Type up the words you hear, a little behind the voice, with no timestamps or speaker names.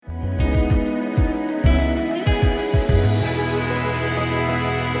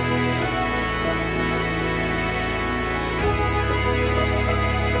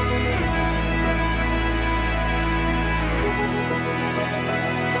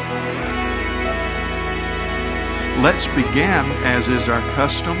Let's begin, as is our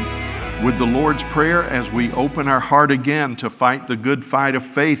custom, with the Lord's Prayer as we open our heart again to fight the good fight of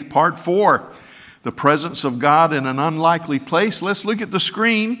faith. Part 4, the presence of God in an unlikely place. Let's look at the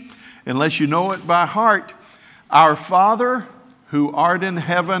screen, unless you know it by heart. Our Father, who art in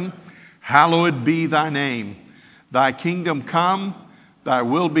heaven, hallowed be thy name. Thy kingdom come, thy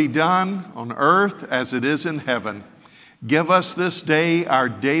will be done on earth as it is in heaven. Give us this day our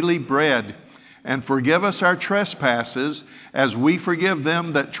daily bread, and forgive us our trespasses as we forgive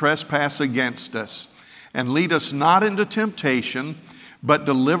them that trespass against us. And lead us not into temptation, but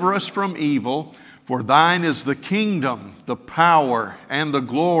deliver us from evil. For thine is the kingdom, the power, and the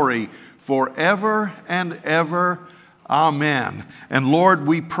glory forever and ever. Amen. And Lord,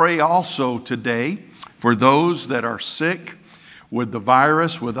 we pray also today for those that are sick with the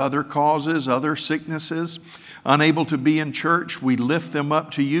virus, with other causes, other sicknesses, unable to be in church. We lift them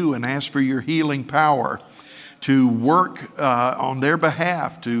up to you and ask for your healing power to work on their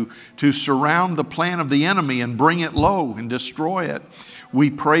behalf, to surround the plan of the enemy and bring it low and destroy it.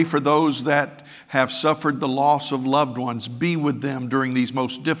 We pray for those that have suffered the loss of loved ones. Be with them during these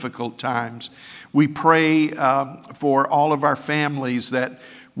most difficult times. We pray for all of our families that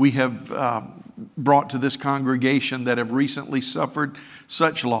we have brought to this congregation that have recently suffered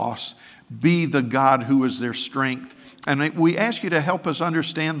such loss. Be the God who is their strength. And we ask you to help us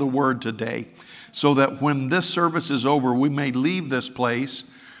understand the word today so that when this service is over, we may leave this place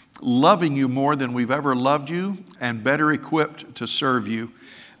loving you more than we've ever loved you and better equipped to serve you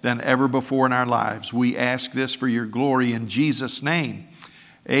than ever before in our lives. We ask this for your glory in Jesus' name.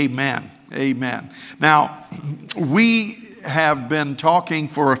 Amen. Amen. Now, we have been talking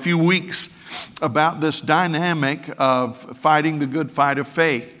for a few weeks about this dynamic of fighting the good fight of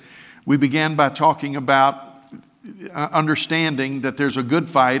faith. We began by talking about understanding that there's a good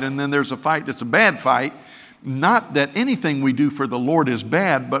fight and then there's a fight that's a bad fight. Not that anything we do for the Lord is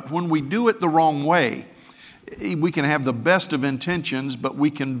bad, but when we do it the wrong way, we can have the best of intentions, but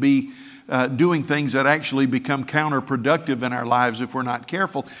we can be doing things that actually become counterproductive in our lives if we're not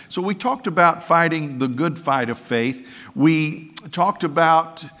careful. So we talked about fighting the good fight of faith. We talked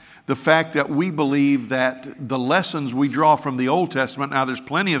about the fact that we believe that the lessons we draw from the Old Testament, now there's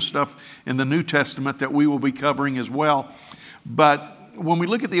plenty of stuff in the New Testament that we will be covering as well, but when we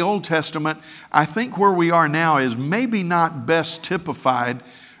look at the Old Testament, I think where we are now is maybe not best typified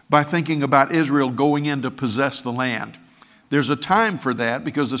by thinking about Israel going in to possess the land. There's a time for that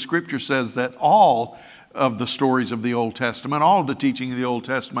because the Scripture says that all of the stories of the Old Testament, all of the teaching of the Old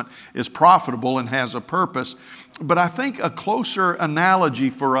Testament is profitable and has a purpose. But I think a closer analogy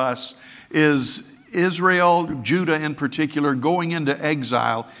for us is Israel, Judah in particular, going into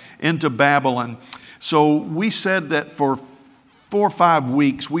exile, into Babylon. So we said that for 4 or 5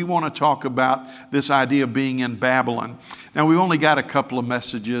 weeks, we want to talk about this idea of being in Babylon. Now, we've only got a couple of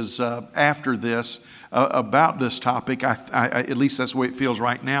messages after this about this topic. At least that's the way it feels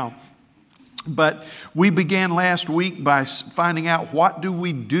right now. But we began last week by finding out what do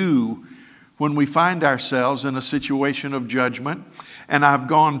we do when we find ourselves in a situation of judgment. And I've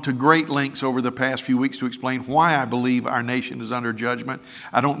gone to great lengths over the past few weeks to explain why I believe our nation is under judgment.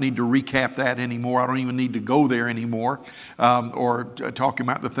 I don't need to recap that anymore. I don't even need to go there anymore or talk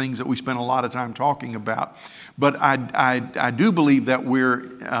about the things that we spend a lot of time talking about. But I do believe that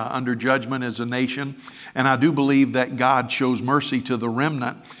we're under judgment as a nation. And I do believe that God shows mercy to the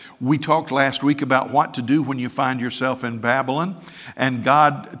remnant. We talked last week about what to do when you find yourself in Babylon. And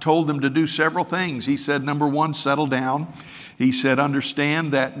God told them to do several things. He said, number one, settle down. He said,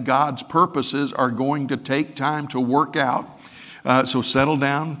 understand that God's purposes are going to take time to work out. So settle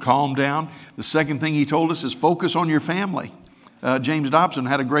down, calm down. The second thing he told us is focus on your family. James Dobson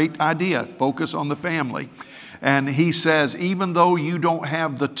had a great idea, focus on the family. And he says, even though you don't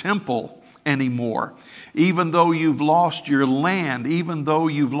have the temple anymore, even though you've lost your land, even though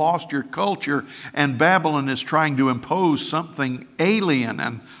you've lost your culture, and Babylon is trying to impose something alien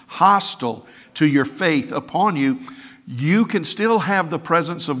and hostile to your faith upon you, you can still have the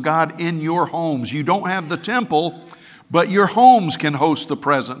presence of God in your homes. You don't have the temple, but your homes can host the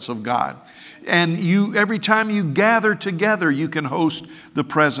presence of God. And every time you gather together, you can host the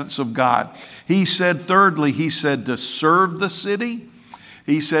presence of God. He said, thirdly, he said to serve the city.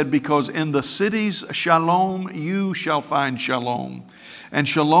 He said, because in the city's shalom, you shall find shalom. And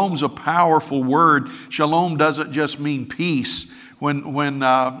shalom's a powerful word. Shalom doesn't just mean peace. When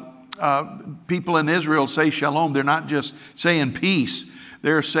people in Israel say shalom, they're not just saying peace.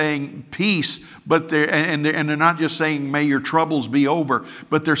 They're saying peace, but they're not just saying may your troubles be over,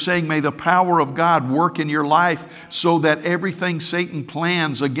 but they're saying may the power of God work in your life so that everything Satan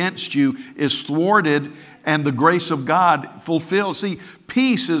plans against you is thwarted and the grace of God fulfilled. See,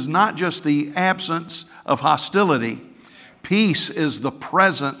 peace is not just the absence of hostility. Peace is the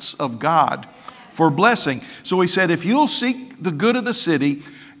presence of God for blessing. So he said, if you'll seek the good of the city,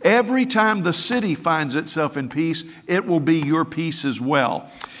 every time the city finds itself in peace, it will be your peace as well.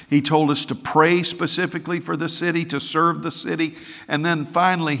 He told us to pray specifically for the city, to serve the city. And then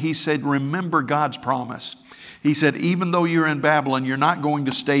finally, he said, remember God's promise. He said, even though you're in Babylon, you're not going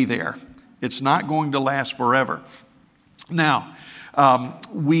to stay there. It's not going to last forever. Now,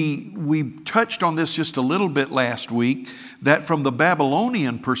 we touched on this just a little bit last week, that from the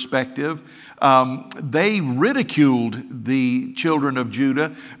Babylonian perspective, they ridiculed the children of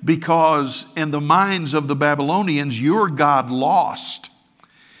Judah because in the minds of the Babylonians, your God lost.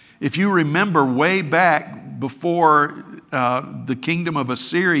 If you remember way back before the kingdom of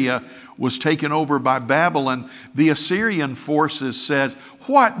Assyria was taken over by Babylon, the Assyrian forces said,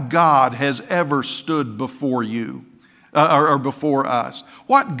 what God has ever stood before you or before us?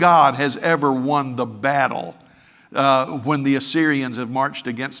 What God has ever won the battle when the Assyrians have marched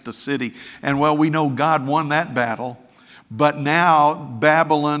against a city? And well, we know God won that battle. But now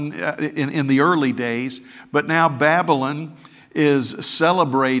Babylon, in the early days, but now Babylon is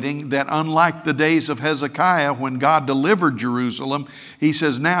celebrating that unlike the days of Hezekiah when God delivered Jerusalem, he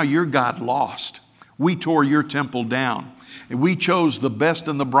says, now your God lost. We tore your temple down. And we chose the best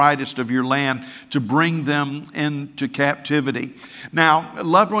and the brightest of your land to bring them into captivity. Now,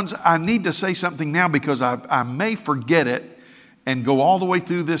 loved ones, I need to say something now because I may forget it and go all the way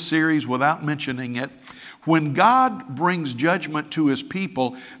through this series without mentioning it. When God brings judgment to His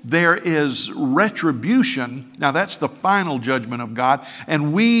people, there is retribution. Now that's the final judgment of God.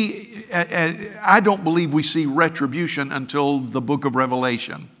 And I don't believe we see retribution until the book of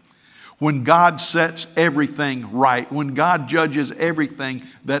Revelation. When God sets everything right, when God judges everything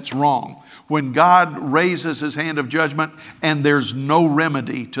that's wrong, when God raises His hand of judgment and there's no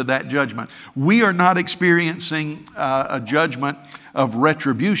remedy to that judgment. We are not experiencing a judgment of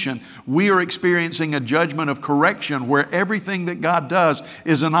retribution. We are experiencing a judgment of correction where everything that God does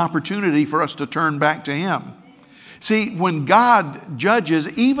is an opportunity for us to turn back to Him. See, when God judges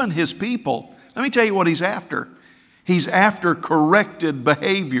even His people, let me tell you what He's after. He's after corrected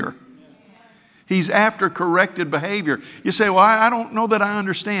behavior. He's after corrected behavior. You say, well, I don't know that I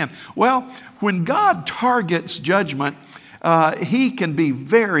understand. Well, when God targets judgment, He can be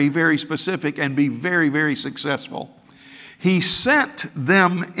very, very specific and be very, very successful. He sent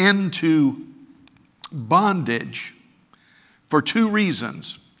them into bondage for two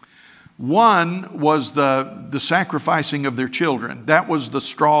reasons. One was the sacrificing of their children. That was the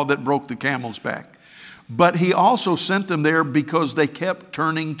straw that broke the camel's back. But He also sent them there because they kept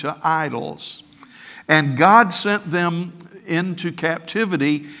turning to idols. And God sent them into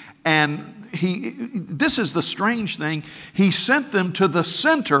captivity, and this is the strange thing, He sent them to the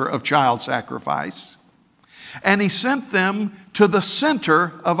center of child sacrifice, and He sent them to the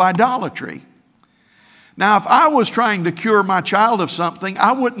center of idolatry. Now, if I was trying to cure my child of something,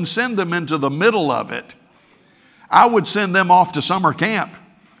 I wouldn't send them into the middle of it. I would send them off to summer camp.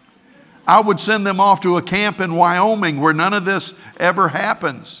 I would send them off to a camp in Wyoming where none of this ever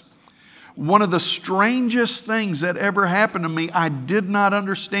happens. One of the strangest things that ever happened to me, I did not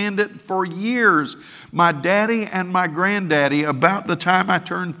understand it for years. My daddy and my granddaddy, about the time I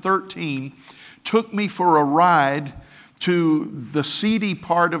turned 13, took me for a ride to the seedy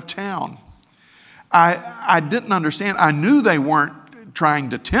part of town. I didn't understand. I knew they weren't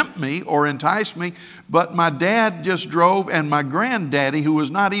trying to tempt me or entice me, but my dad just drove, and my granddaddy, who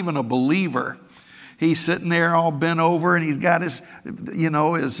was not even a believer, he's sitting there all bent over, and he's got his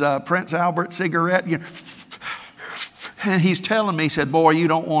Prince Albert cigarette. And he's telling me, he said, boy, you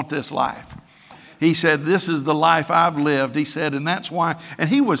don't want this life. He said, this is the life I've lived. He said, and that's why. And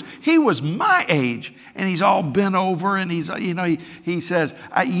he was my age, and he's all bent over, and he says,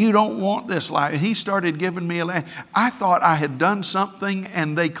 you don't want this life. And he started giving me a laugh. I thought I had done something,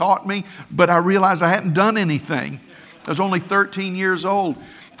 and they caught me, but I realized I hadn't done anything. I was only 13 years old.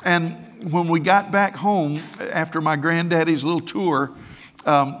 And when we got back home after my granddaddy's little tour,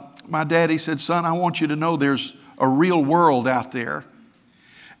 my daddy said, son, I want you to know there's a real world out there.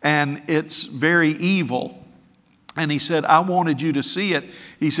 And it's very evil. And he said, I wanted you to see it.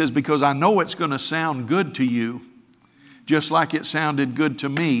 He says, because I know it's going to sound good to you, just like it sounded good to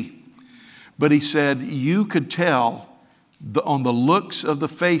me. But he said, you could tell on the looks of the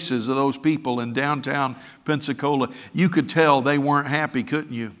faces of those people in downtown Pensacola, you could tell they weren't happy,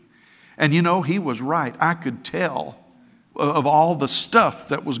 couldn't you? And you know, he was right. I could tell of all the stuff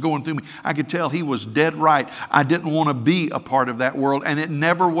that was going through me. I could tell he was dead right. I didn't want to be a part of that world, and it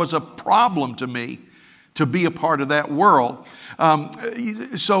never was a problem to me to be a part of that world.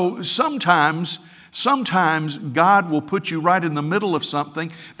 So sometimes God will put you right in the middle of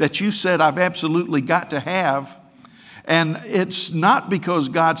something that you said, I've absolutely got to have. And it's not because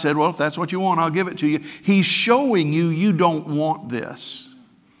God said, well, if that's what you want, I'll give it to you. He's showing you, you don't want this.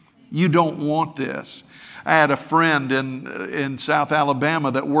 You don't want this. I had a friend in South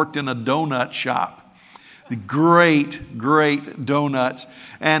Alabama that worked in a donut shop. Great donuts.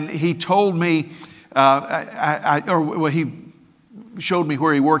 And he told me, he showed me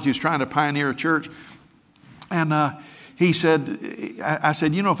where he worked. He was trying to pioneer a church. And he said, I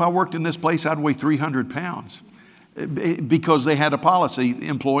said, you know, if I worked in this place, I'd weigh 300 pounds. Because they had a policy,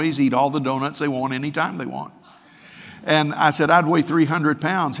 employees eat all the donuts they want anytime they want. And I said, I'd weigh 300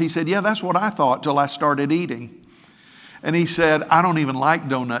 pounds. He said, yeah, that's what I thought till I started eating. And he said, I don't even like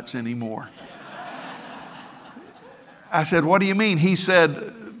donuts anymore. I said, what do you mean? He said,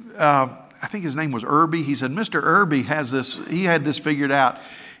 I think his name was Irby. He said, Mr. Irby has this, he had this figured out.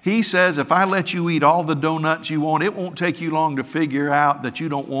 He says, if I let you eat all the donuts you want, it won't take you long to figure out that you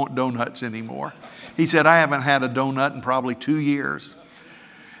don't want donuts anymore. He said, I haven't had a donut in probably 2 years.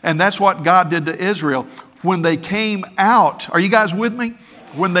 And that's what God did to Israel. When they came out, are you guys with me?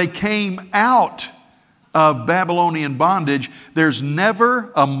 When they came out of Babylonian bondage, there's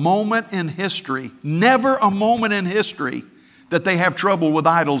never a moment in history that they have trouble with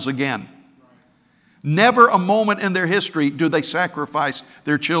idols again. Never a moment in their history do they sacrifice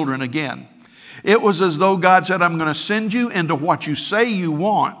their children again. It was as though God said, I'm going to send you into what you say you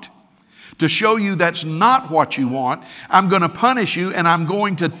want to show you that's not what you want. I'm going to punish you, and I'm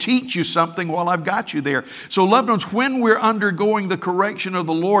going to teach you something while I've got you there. So loved ones, when we're undergoing the correction of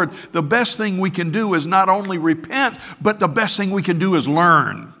the Lord, the best thing we can do is not only repent, but the best thing we can do is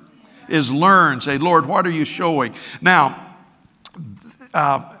learn. Say, Lord, what are you showing? Now,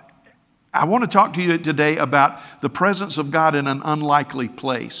 I want to talk to you today about the presence of God in an unlikely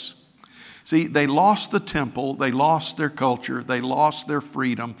place. See, they lost the temple, they lost their culture, they lost their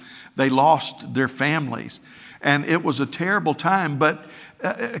freedom, they lost their families. And it was a terrible time, but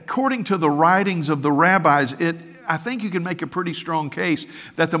according to the writings of the rabbis, I think you can make a pretty strong case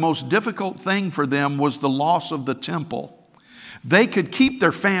that the most difficult thing for them was the loss of the temple. They could keep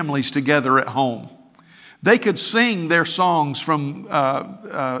their families together at home. They could sing their songs from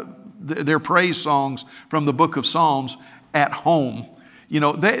their praise songs from the book of Psalms at home. You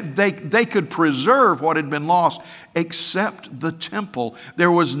know, they could preserve what had been lost except the temple.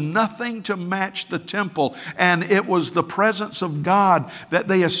 There was nothing to match the temple, and it was the presence of God that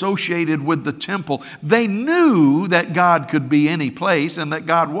they associated with the temple. They knew that God could be any place and that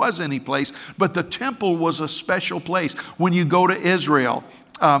God was any place, but the temple was a special place. When you go to Israel,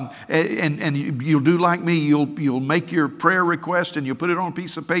 and you'll do like me, you'll make your prayer request and you'll put it on a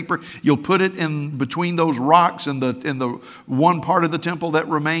piece of paper. You'll put it in between those rocks in the one part of the temple that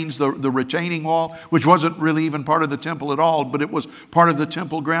remains, the retaining wall, which wasn't really even part of the temple at all, but it was part of the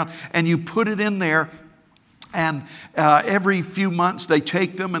temple ground. And you put it in there, and every few months they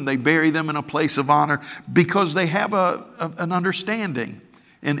take them and they bury them in a place of honor, because they have an understanding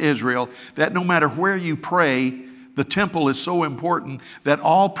in Israel that no matter where you pray, the temple is so important that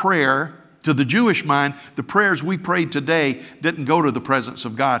all prayer, to the Jewish mind, the prayers we prayed today didn't go to the presence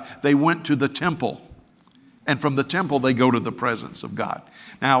of God. They went to the temple. And from the temple, they go to the presence of God.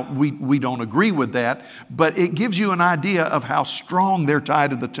 Now, we don't agree with that, but it gives you an idea of how strong their tie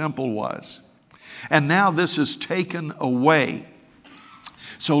to the temple was. And now this is taken away.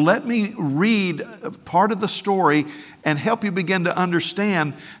 So let me read part of the story and help you begin to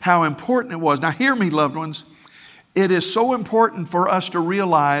understand how important it was. Now, hear me, loved ones. It is so important for us to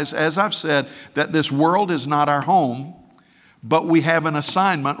realize, as I've said, that this world is not our home, but we have an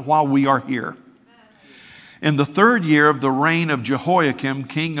assignment while we are here. In the 3rd year of the reign of Jehoiakim,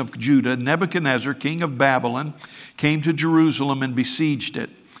 king of Judah, Nebuchadnezzar, king of Babylon, came to Jerusalem and besieged it.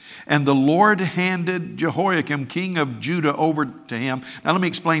 And the Lord handed Jehoiakim, king of Judah, over to him. Now let me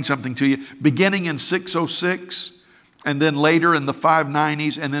explain something to you. Beginning in 606, and then later in the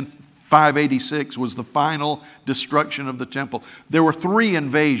 590s, and then 586 was the final destruction of the temple. There were 3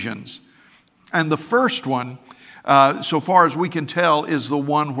 invasions. And the first one, so far as we can tell, is the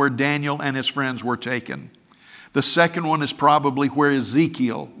one where Daniel and his friends were taken. The second one is probably where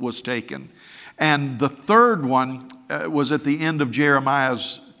Ezekiel was taken. And the third one was at the end of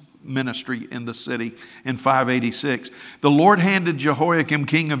Jeremiah's ministry in the city in 586. The Lord handed Jehoiakim,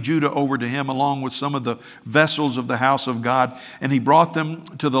 king of Judah, over to him along with some of the vessels of the house of God, and he brought them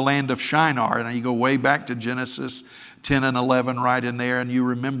to the land of Shinar. And you go way back to Genesis 10 and 11 right in there, and you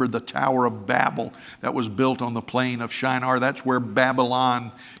remember the Tower of Babel that was built on the plain of Shinar. That's where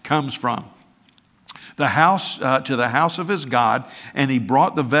Babylon comes from. To the house of his God, and he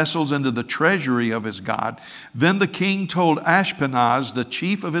brought the vessels into the treasury of his God. Then the king told Ashpenaz, the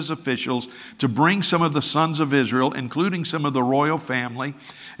chief of his officials, to bring some of the sons of Israel, including some of the royal family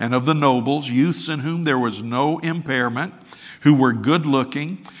and of the nobles, youths in whom there was no impairment, who were good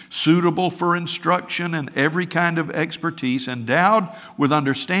looking, suitable for instruction and every kind of expertise, endowed with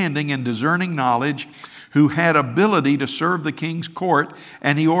understanding and discerning knowledge, who had ability to serve the king's court,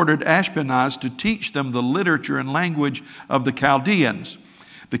 and he ordered Ashpenaz to teach them the literature and language of the Chaldeans.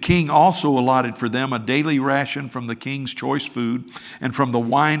 The king also allotted for them a daily ration from the king's choice food and from the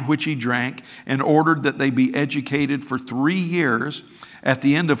wine which he drank, and ordered that they be educated for 3 years, at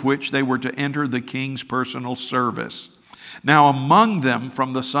the end of which they were to enter the king's personal service. Now among them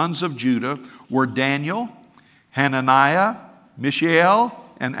from the sons of Judah were Daniel, Hananiah,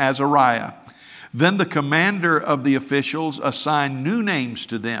 Mishael, and Azariah. Then the commander of the officials assigned new names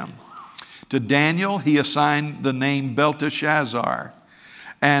to them. To Daniel he assigned the name Belteshazzar,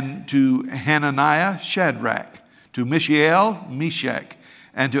 and to Hananiah Shadrach, to Mishael Meshach,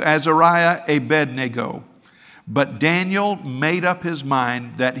 and to Azariah Abednego. But Daniel made up his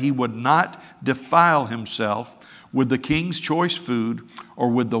mind that he would not defile himself with the king's choice food or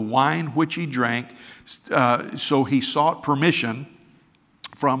with the wine which he drank. So he sought permission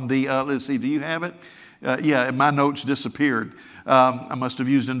from the, let's see, do you have it? Yeah, my notes disappeared. I must have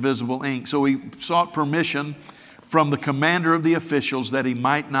used invisible ink. So he sought permission from the commander of the officials that he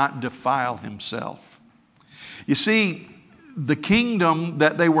might not defile himself. You see, the kingdom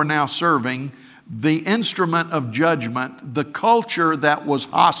that they were now serving, the instrument of judgment, the culture that was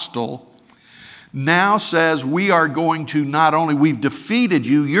hostile, now says we are going to not only, we've defeated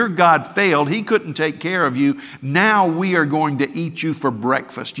you, your God failed, he couldn't take care of you, now we are going to eat you for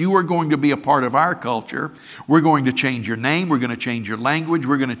breakfast. You are going to be a part of our culture. We're going to change your name, we're going to change your language,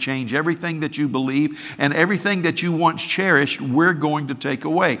 we're going to change everything that you believe, and everything that you once cherished, we're going to take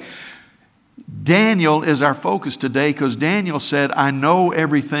away. Daniel is our focus today because Daniel said, I know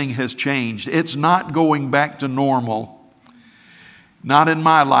everything has changed. It's not going back to normal. Not in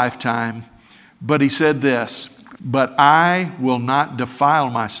my lifetime. But he said this, but I will not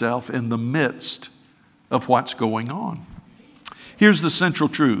defile myself in the midst of what's going on. Here's the central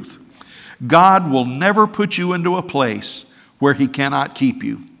truth. God will never put you into a place where he cannot keep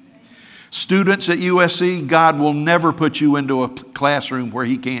you. Students at USC, God will never put you into a classroom where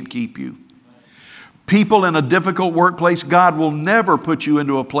he can't keep you. People in a difficult workplace, God will never put you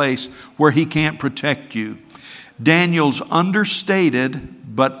into a place where he can't protect you. Daniel's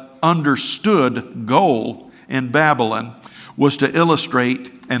understated but understood goal in Babylon was to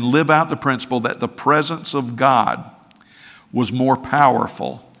illustrate and live out the principle that the presence of God was more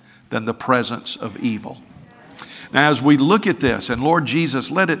powerful than the presence of evil. Now, as we look at this, and Lord Jesus,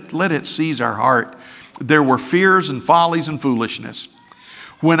 let it seize our heart, there were fears and follies and foolishness.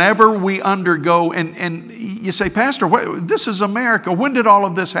 Whenever we undergo, and you say, Pastor, this is America. When did all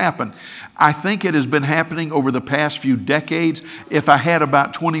of this happen? I think it has been happening over the past few decades. If I had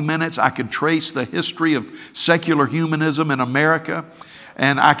about 20 minutes, I could trace the history of secular humanism in America.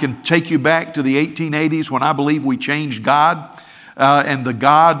 And I can take you back to the 1880s when I believe we changed God. And the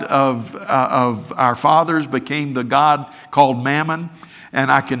God of our fathers became the God called Mammon. And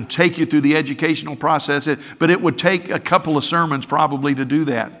I can take you through the educational process, but it would take a couple of sermons probably to do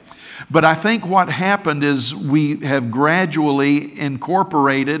that. But I think what happened is we have gradually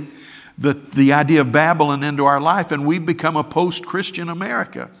incorporated the idea of Babylon into our life, and we've become a post-Christian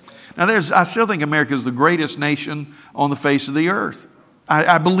America. Now, I still think America is the greatest nation on the face of the earth.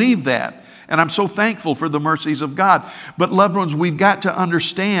 I believe that. And I'm so thankful for the mercies of God. But loved ones, we've got to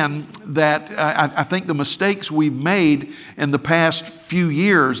understand that I think the mistakes we've made in the past few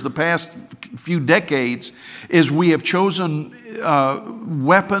years, the past few decades, is we have chosen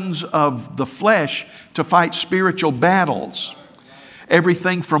weapons of the flesh to fight spiritual battles.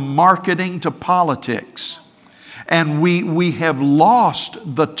 Everything from marketing to politics. And we have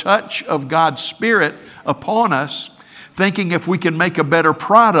lost the touch of God's Spirit upon us, thinking if we can make a better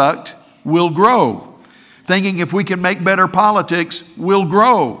product, we'll grow. Thinking if we can make better politics, we'll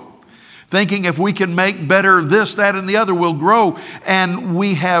grow. Thinking if we can make better this, that, and the other, we'll grow. And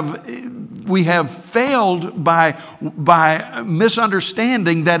we have failed by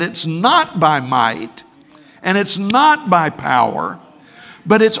misunderstanding that it's not by might and it's not by power,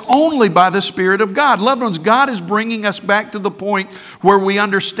 But it's only by the Spirit of God. Loved ones, God is bringing us back to the point where we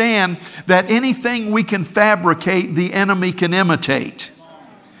understand that anything we can fabricate, the enemy can imitate.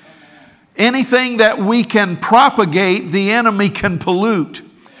 Anything that we can propagate, the enemy can pollute.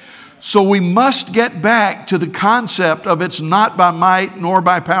 So we must get back to the concept of it's not by might nor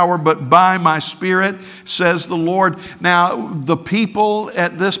by power, but by my Spirit, says the Lord. Now, the people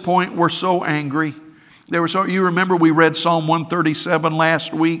at this point were so angry. You remember we read Psalm 137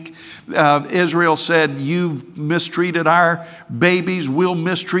 last week. Israel said, you've mistreated our babies, we'll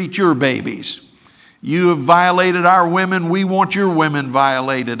mistreat your babies. You have violated our women, we want your women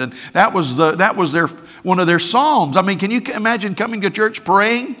violated. And that was one of their psalms. I mean, can you imagine coming to church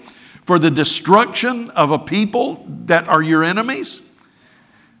praying for the destruction of a people that are your enemies?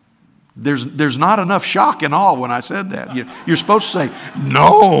 There's not enough shock and awe when I said that. You're supposed to say,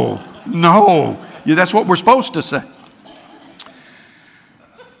 no. Yeah, that's what we're supposed to say.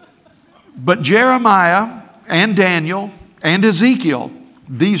 But Jeremiah and Daniel and Ezekiel,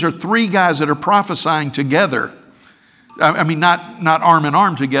 these are three guys that are prophesying together. I mean, not arm in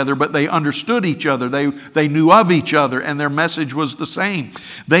arm together, but they understood each other. They knew of each other, and their message was the same.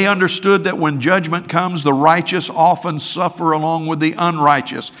 They understood that when judgment comes, the righteous often suffer along with the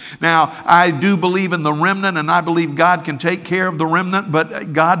unrighteous. Now, I do believe in the remnant, and I believe God can take care of the remnant,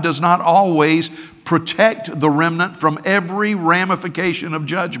 but God does not always protect the remnant from every ramification of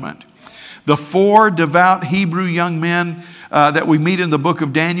judgment. The 4 devout Hebrew young men that we meet in the book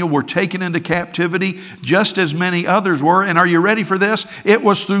of Daniel were taken into captivity, just as many others were. And are you ready for this? It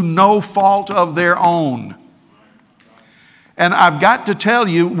was through no fault of their own. And I've got to tell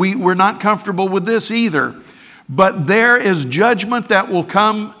you, we're not comfortable with this either. But there is judgment that will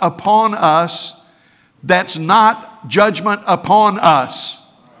come upon us that's not judgment upon us.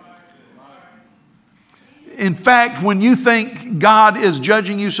 In fact, when you think God is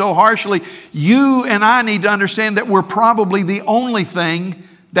judging you so harshly, you and I need to understand that we're probably the only thing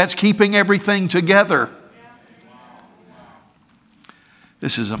that's keeping everything together.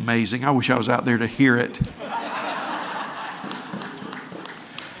 This is amazing. I wish I was out there to hear it.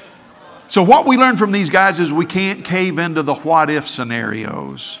 So what we learn from these guys is we can't cave into the what-if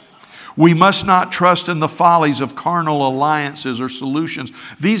scenarios. We must not trust in the follies of carnal alliances or solutions.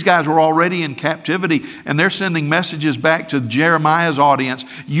 These guys were already in captivity, and they're sending messages back to Jeremiah's audience.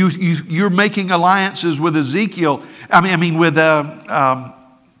 You're making alliances with Ezekiel. With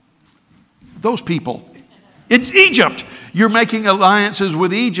those people. It's Egypt. You're making alliances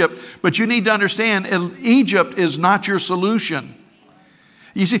with Egypt, but you need to understand, Egypt is not your solution.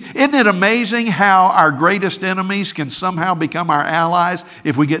 You see, isn't it amazing how our greatest enemies can somehow become our allies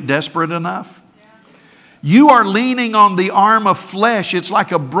if we get desperate enough? You are leaning on the arm of flesh. It's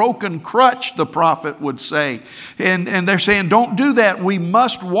like a broken crutch, the prophet would say. And they're saying, don't do that. We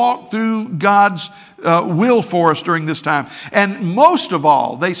must walk through God's will for us during this time. And most of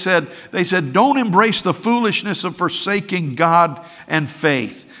all, they said, don't embrace the foolishness of forsaking God and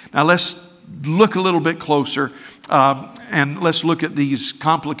faith. Now let's look a little bit closer. And let's look at these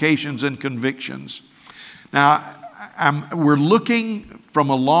complications and convictions. Now, we're looking from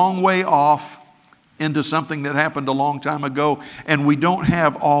a long way off into something that happened a long time ago, and we don't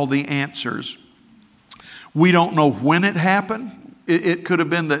have all the answers. We don't know when it happened. It could have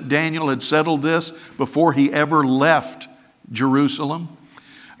been that Daniel had settled this before he ever left Jerusalem,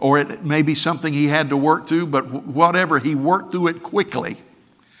 or it may be something he had to work through, but whatever, he worked through it quickly.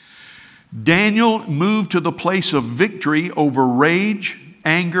 Daniel moved to the place of victory over rage,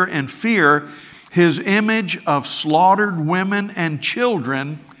 anger, and fear. His image of slaughtered women and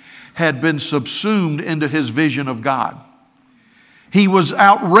children had been subsumed into his vision of God. He was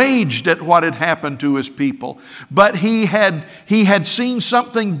outraged at what had happened to his people, but he had seen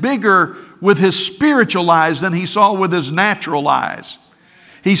something bigger with his spiritual eyes than he saw with his natural eyes.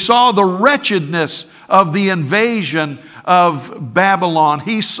 He saw the wretchedness of the invasion of Babylon.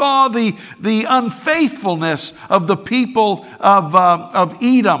 He saw the unfaithfulness of the people of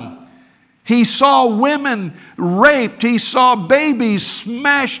Edom. He saw women raped. He saw babies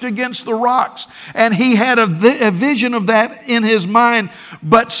smashed against the rocks. And he had a vision of that in his mind.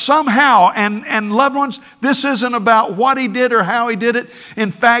 But somehow, and loved ones, this isn't about what he did or how he did it. In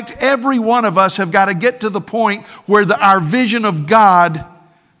fact, every one of us have got to get to the point where our vision of God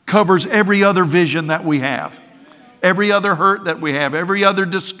covers every other vision that we have. Every other hurt that we have. Every other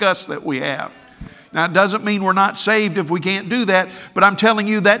disgust that we have. Now, it doesn't mean we're not saved if we can't do that, but I'm telling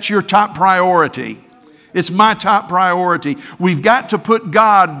you that's your top priority. It's my top priority. We've got to put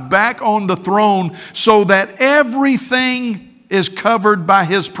God back on the throne so that everything is covered by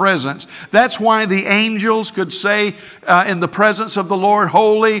His presence. That's why the angels could say in the presence of the Lord,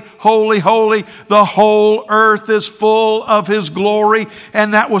 holy, holy, holy. The whole earth is full of His glory.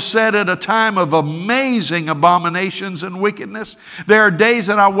 And that was said at a time of amazing abominations and wickedness. There are days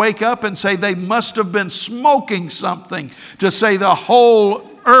that I wake up and say they must have been smoking something to say the whole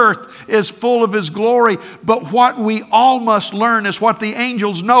earth is full of His glory. But what we all must learn is what the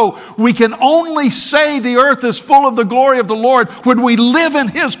angels know. We can only say the earth is full of the glory of the Lord when we live in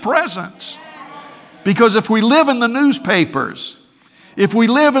His presence. Because if we live in the newspapers, if we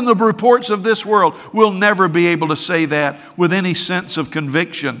live in the reports of this world, we'll never be able to say that with any sense of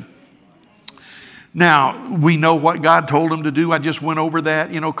conviction. Now, we know what God told him to do. I just went over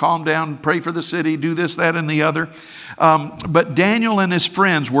that, calm down, pray for the city, do this, that, and the other. But Daniel and his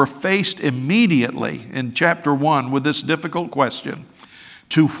friends were faced immediately in chapter 1 with this difficult question.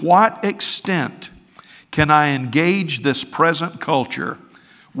 To what extent can I engage this present culture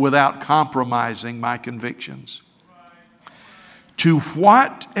without compromising my convictions? To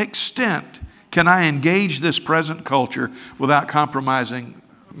what extent can I engage this present culture without compromising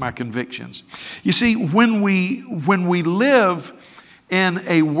my convictions? You see, when we live in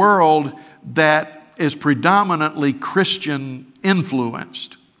a world that is predominantly Christian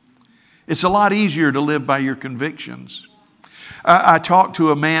influenced, it's a lot easier to live by your convictions. I talked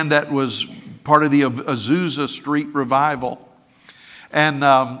to a man that was part of the Azusa Street revival, and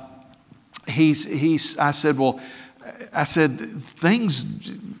I said things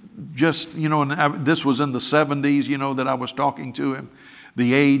just, and this was in the 70s, that I was talking to him.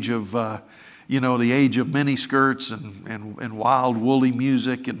 The age of, the age of miniskirts and wild woolly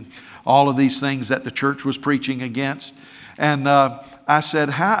music and all of these things that the church was preaching against. And I said,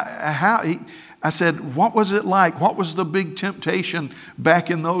 I said, what was it like? What was the big temptation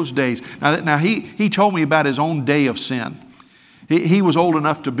back in those days? Now he told me about his own day of sin. He was old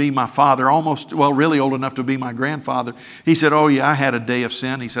enough to be my father, really old enough to be my grandfather. He said, oh yeah, I had a day of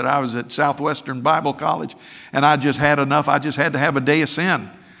sin. He said, I was at Southwestern Bible College and I just had enough. I just had to have a day of sin.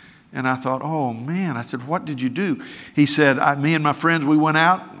 And I thought, oh man. I said, what did you do? He said, me and my friends, we went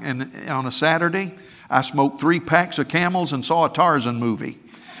out and on a Saturday, I smoked 3 packs of Camels and saw a Tarzan movie.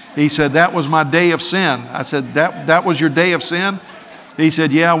 He said, that was my day of sin. I said, that was your day of sin? He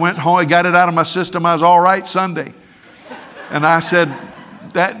said, yeah, I went home, I got it out of my system. I was all right Sunday. And I said,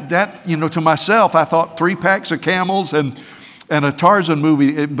 that to myself, I thought 3 packs of Camels and a Tarzan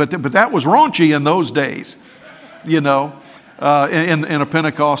movie, but that was raunchy in those days, in a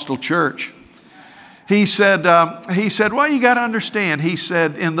Pentecostal church. He said, well, you got to understand. He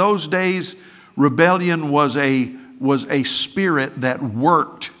said, in those days, rebellion was a spirit that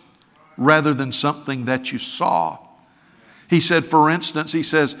worked rather than something that you saw. He said, for instance, he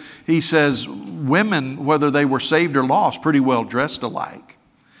says, women, whether they were saved or lost, pretty well dressed alike.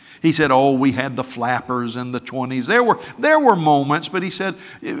 He said, oh, we had the flappers in the 20s. There were moments, but he said,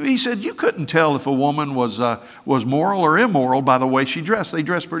 you couldn't tell if a woman was moral or immoral by the way she dressed. They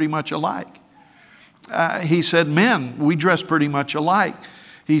dressed pretty much alike. He said, men, we dress pretty much alike.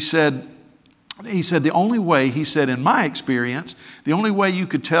 He said, the only way, he said, in my experience, the only way you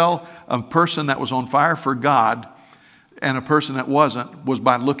could tell a person that was on fire for God and a person that wasn't was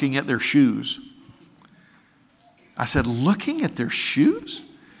by looking at their shoes. I said, looking at their shoes?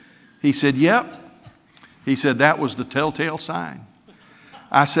 He said, yep. He said, that was the telltale sign.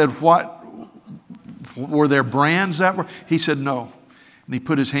 I said, what? Were there brands that were? He said, no. And he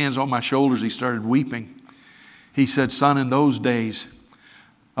put his hands on my shoulders. He started weeping. He said, son, in those days,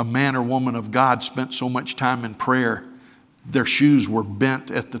 a man or woman of God spent so much time in prayer, their shoes were bent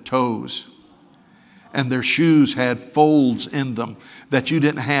at the toes. And their shoes had folds in them that you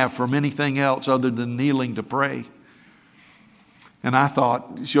didn't have from anything else other than kneeling to pray. And I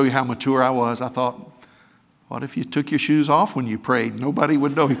thought, to show you how mature I was, I thought, what if you took your shoes off when you prayed? Nobody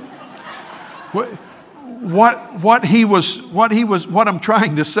would know. What I'm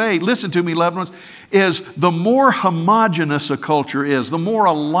trying to say, listen to me, loved ones, is the more homogeneous a culture is, the more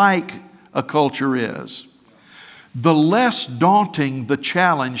alike a culture is, the less daunting the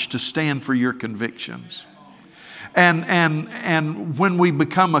challenge to stand for your convictions. And when we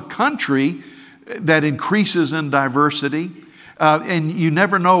become a country that increases in diversity, and you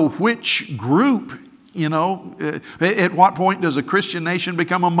never know which group, at what point does a Christian nation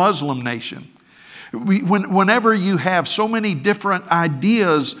become a Muslim nation? Whenever you have so many different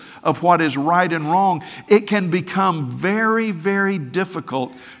ideas of what is right and wrong, it can become very, very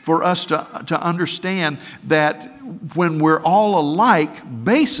difficult for us to understand that when we're all alike,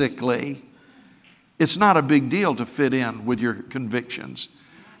 basically, it's not a big deal to fit in with your convictions.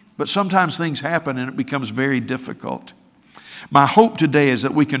 But sometimes things happen and it becomes very difficult. My hope today is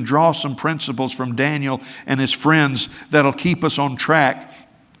that we can draw some principles from Daniel and his friends that'll keep us on track.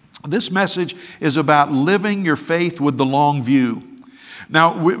 This message is about living your faith with the long view.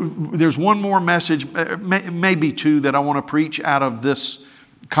 Now, there's one more message, maybe two, that I want to preach out of this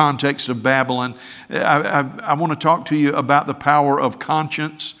context of Babylon. I want to talk to you about the power of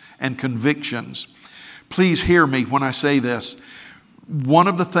conscience and convictions. Please hear me when I say this. One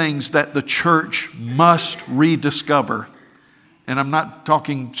of the things that the church must rediscover, and I'm not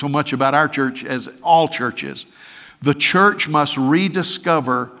talking so much about our church as all churches, the church must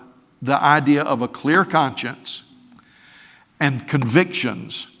rediscover the idea of a clear conscience and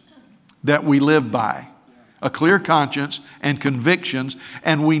convictions that we live by. A clear conscience and convictions,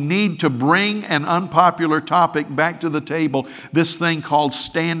 and we need to bring an unpopular topic back to the table, this thing called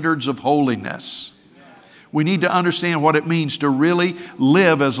standards of holiness. We need to understand what it means to really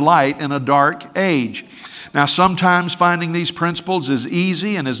live as light in a dark age. Now, sometimes finding these principles is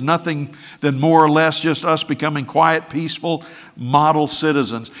easy and is nothing than more or less just us becoming quiet, peaceful, model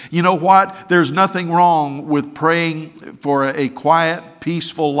citizens. You know what? There's nothing wrong with praying for a quiet,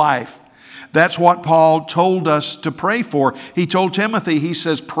 peaceful life. That's what Paul told us to pray for. He told Timothy, he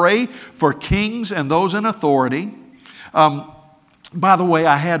says, pray for kings and those in authority. By the way,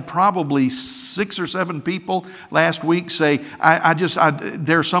 I had probably 6 or 7 people last week say,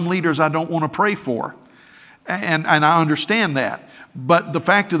 there are some leaders I don't want to pray for. And I understand that. But the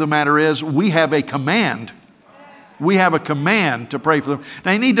fact of the matter is, we have a command. We have a command to pray for them.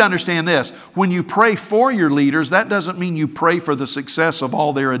 Now, you need to understand this. When you pray for your leaders, that doesn't mean you pray for the success of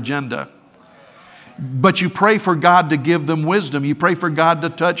all their agenda. But you pray for God to give them wisdom. You pray for God to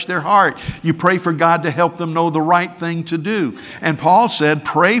touch their heart. You pray for God to help them know the right thing to do. And Paul said,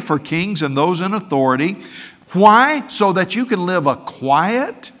 pray for kings and those in authority. Why? So that you can live a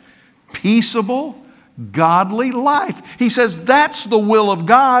quiet, peaceable, godly life. He says that's the will of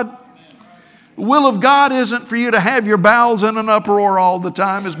God. The will of God isn't for you to have your bowels in an uproar all the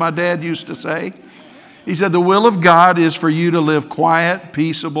time, as my dad used to say. He said the will of God is for you to live quiet,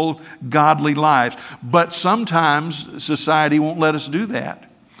 peaceable, godly lives. But sometimes society won't let us do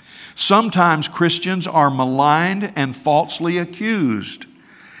that. Sometimes Christians are maligned and falsely accused.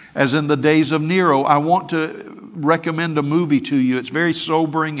 As in the days of Nero. I want to recommend a movie to you. It's very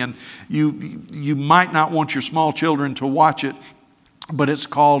sobering, and you might not want your small children to watch it, but it's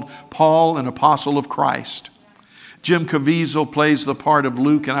called Paul, an Apostle of Christ. Jim Caviezel plays the part of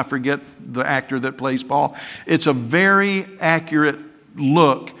Luke, and I forget the actor that plays Paul. It's a very accurate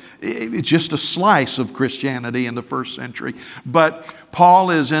look. It's just a slice of Christianity in the first century. But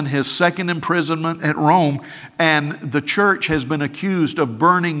Paul is in his second imprisonment at Rome, and the church has been accused of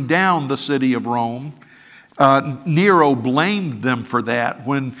burning down the city of Rome. Nero blamed them for that,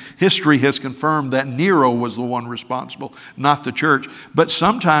 when history has confirmed that Nero was the one responsible, not the church. But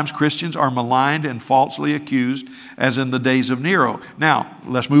sometimes Christians are maligned and falsely accused, as in the days of Nero. Now,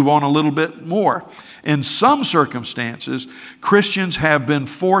 let's move on a little bit more. In some circumstances, Christians have been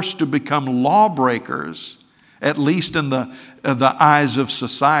forced to become lawbreakers, at least in the eyes of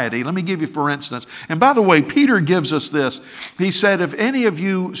society. Let me give you for instance. And by the way, Peter gives us this. He said, if any of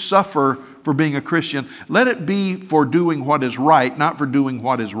you suffer for being a Christian, let it be for doing what is right, not for doing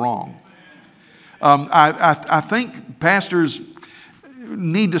what is wrong. I think pastors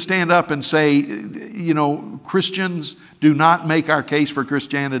need to stand up and say, you know, Christians do not make our case for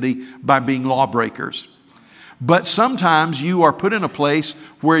Christianity by being lawbreakers. But sometimes you are put in a place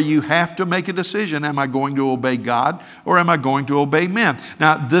where you have to make a decision. Am I going to obey God or am I going to obey men?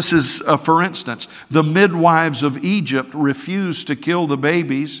 Now, this is, for instance, the midwives of Egypt refused to kill the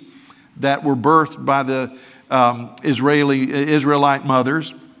babies that were birthed by the Israelite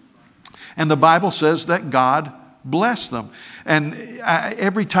mothers. And the Bible says that God blessed them. And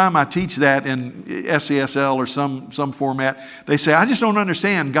every time I teach that in SESL or some format, they say, I just don't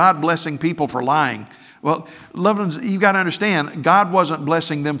understand God blessing people for lying. Well, loved ones, you've got to understand, God wasn't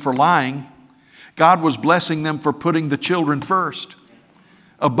blessing them for lying. God was blessing them for putting the children first,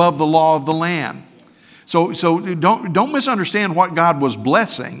 above the law of the land. So don't misunderstand what God was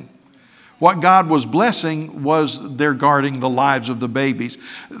blessing. What God was blessing was their guarding the lives of the babies.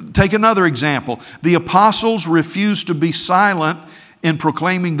 Take another example. The apostles refused to be silent in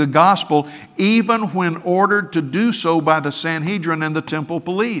proclaiming the gospel, even when ordered to do so by the Sanhedrin and the temple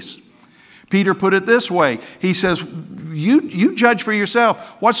police. Peter put it this way. He says, you judge for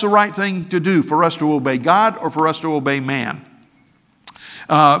yourself. What's the right thing to do, for us to obey God or for us to obey man?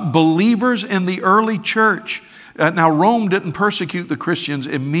 Believers in the early church. Now, Rome didn't persecute the Christians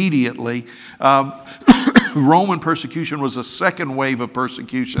immediately. Roman persecution was a second wave of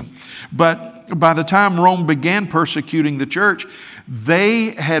persecution. But by the time Rome began persecuting the church,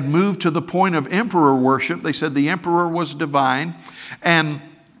 they had moved to the point of emperor worship. They said the emperor was divine. And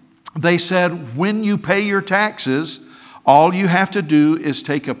they said, when you pay your taxes, all you have to do is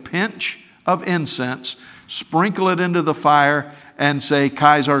take a pinch of incense, sprinkle it into the fire, and say,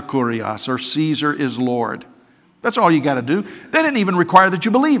 Kaiser Kurios, or Caesar is Lord. That's all you got to do. They didn't even require that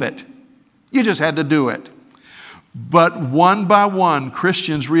you believe it. You just had to do it. But one by one,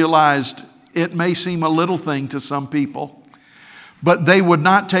 Christians realized it may seem a little thing to some people, but they would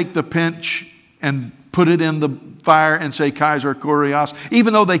not take the pinch and put it in the fire and say, Kaiser Kurios,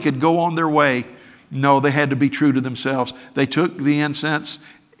 even though they could go on their way. No, they had to be true to themselves. They took the incense.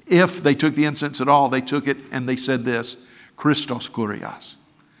 If they took the incense at all, they took it and they said this, Christos Kurios,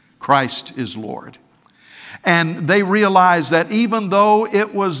 Christ is Lord. And they realized that even though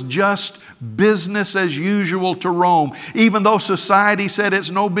it was just business as usual to Rome, even though society said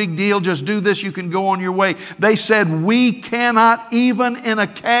it's no big deal, just do this, you can go on your way, they said we cannot even in a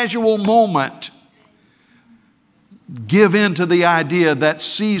casual moment give in to the idea that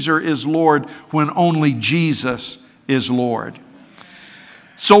Caesar is Lord when only Jesus is Lord.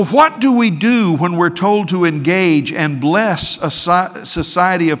 So what do we do when we're told to engage and bless a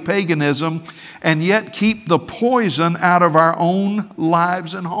society of paganism and yet keep the poison out of our own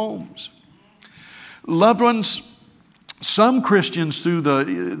lives and homes? Loved ones, some Christians through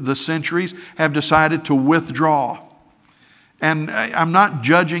the centuries have decided to withdraw. And I'm not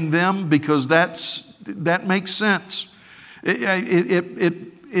judging them because that makes sense.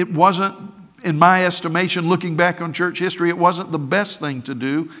 It wasn't, in my estimation, looking back on church history, it wasn't the best thing to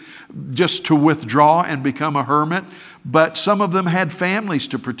do, just to withdraw and become a hermit. But some of them had families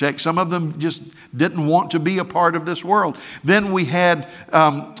to protect. Some of them just didn't want to be a part of this world. Then we had,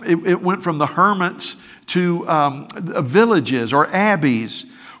 it went from the hermits to villages or abbeys,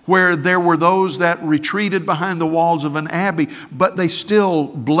 where there were those that retreated behind the walls of an abbey, but they still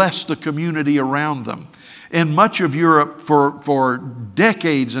blessed the community around them. In much of Europe for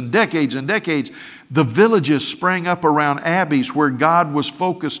decades and decades and decades, the villages sprang up around abbeys where God was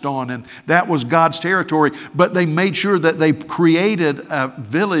focused on, and that was God's territory. But they made sure that they created a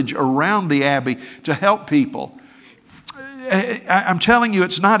village around the abbey to help people. I'm telling you,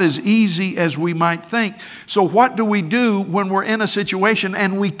 it's not as easy as we might think. So what do we do when we're in a situation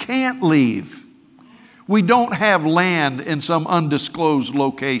and we can't leave? We don't have land in some undisclosed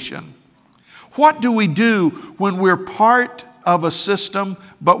location. What do we do when we're part of a system,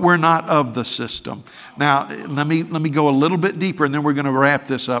 but we're not of the system? Now, let me go a little bit deeper, and then we're going to wrap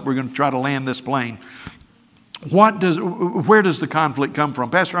this up. We're going to try to land this plane. Where does the conflict come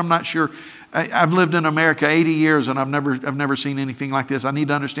from? Pastor, I'm not sure. I've lived in America 80 years, and I've never seen anything like this. I need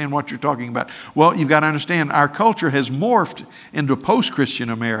to understand what you're talking about. Well, you've got to understand, our culture has morphed into post-Christian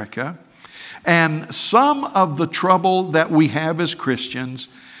America, and some of the trouble that we have as Christians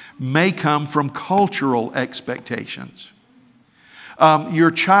may come from cultural expectations.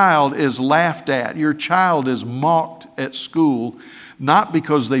 Your child is laughed at. Your child is mocked at school, not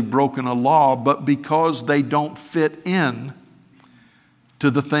because they've broken a law, but because they don't fit in to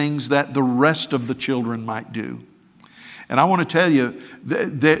the things that the rest of the children might do. And I want to tell you,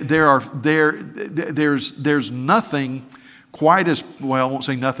 there's nothing quite as, well, I won't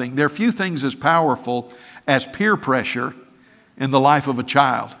say nothing. There are few things as powerful as peer pressure in the life of a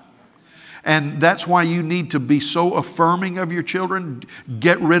child. And that's why you need to be so affirming of your children.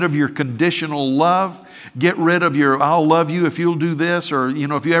 Get rid of your conditional love. Get rid of your, I'll love you if you'll do this, or,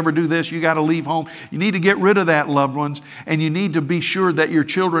 if you ever do this, you got to leave home. You need to get rid of that, loved ones. And you need to be sure that your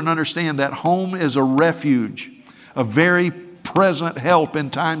children understand that home is a refuge, a very present help in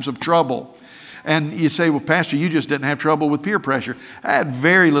times of trouble. And you say, well, Pastor, you just didn't have trouble with peer pressure. I had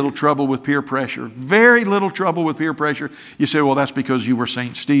very little trouble with peer pressure. Very little trouble with peer pressure. You say, well, that's because you were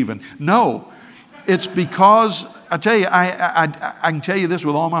St. Stephen. No, it's because, I tell you, I can tell you this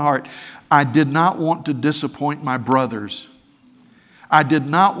with all my heart. I did not want to disappoint my brothers. I did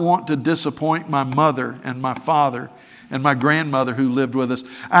not want to disappoint my mother and my father and my grandmother who lived with us.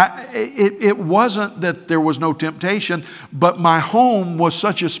 It wasn't that there was no temptation, but my home was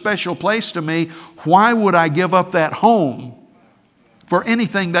such a special place to me. Why would I give up that home for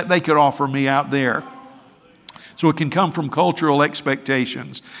anything that they could offer me out there? So it can come from cultural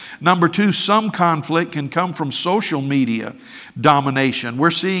expectations. Number two, some conflict can come from social media domination.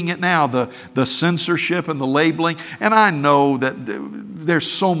 We're seeing it now, the censorship and the labeling. And I know that there's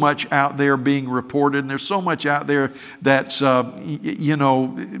so much out there being reported, and there's so much out there that's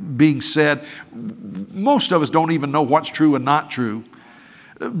being said. Most of us don't even know what's true and not true.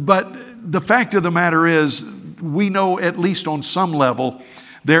 But the fact of the matter is, we know at least on some level,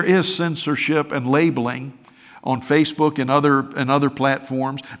 there is censorship and labeling on Facebook and other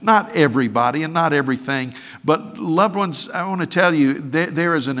platforms. Not everybody and not everything, but loved ones, I want to tell you,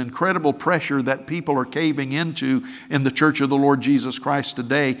 there is an incredible pressure that people are caving into in the Church of the Lord Jesus Christ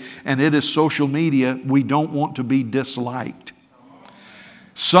today, and it is social media. We don't want to be disliked.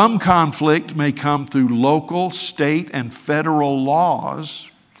 Some conflict may come through local, state, and federal laws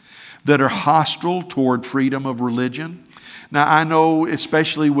that are hostile toward freedom of religion. Now, I know,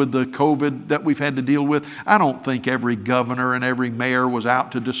 especially with the COVID that we've had to deal with, I don't think every governor and every mayor was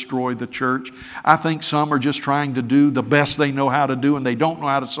out to destroy the church. I think some are just trying to do the best they know how to do, and they don't know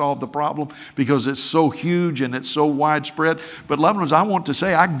how to solve the problem because it's so huge and it's so widespread. But loved ones, I want to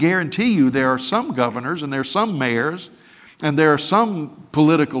say, I guarantee you there are some governors and there are some mayors and there are some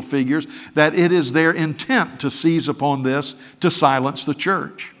political figures that it is their intent to seize upon this to silence the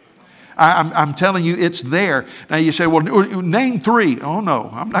church. I'm telling you, it's there. Now you say, well, name 3. Oh no,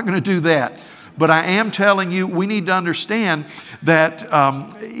 I'm not going to do that. But I am telling you, we need to understand that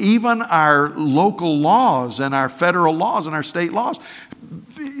even our local laws and our federal laws and our state laws,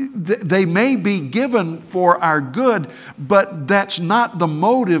 they may be given for our good, but that's not the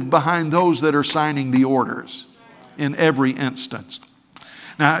motive behind those that are signing the orders in every instance.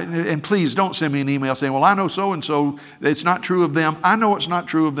 Now, and please don't send me an email saying, well, I know so-and-so, it's not true of them. I know it's not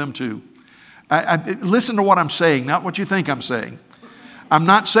true of them too. Listen to what I'm saying, not what you think I'm saying. I'm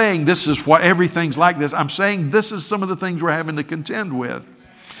not saying this is what everything's like this. I'm saying this is some of the things we're having to contend with.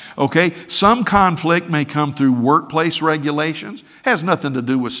 Okay, some conflict may come through workplace regulations. It has nothing to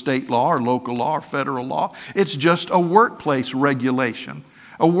do with state law or local law or federal law. It's just a workplace regulation.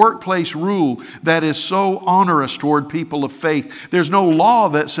 A workplace rule that is so onerous toward people of faith. There's no law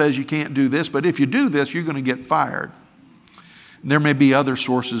that says you can't do this, but if you do this, you're going to get fired. There may be other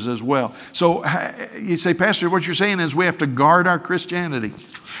sources as well. So you say, Pastor, what you're saying is we have to guard our Christianity.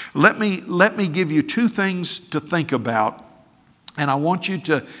 Let me give you 2 things to think about. And I want you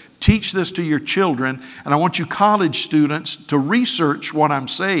to teach this to your children. And I want you college students to research what I'm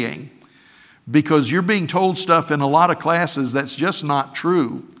saying, because you're being told stuff in a lot of classes that's just not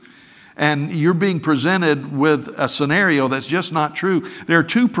true. And you're being presented with a scenario that's just not true. There are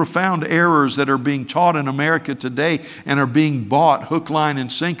 2 profound errors that are being taught in America today and are being bought hook, line,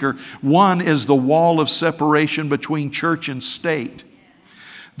 and sinker. One is the wall of separation between church and state.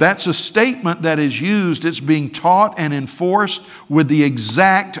 That's a statement that is used. It's being taught and enforced with the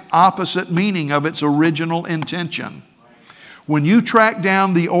exact opposite meaning of its original intention. When you track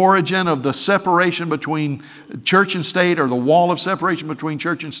down the origin of the separation between church and state, or the wall of separation between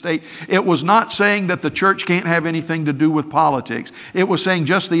church and state, it was not saying that the church can't have anything to do with politics. It was saying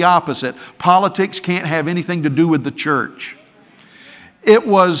just the opposite. Politics can't have anything to do with the church. It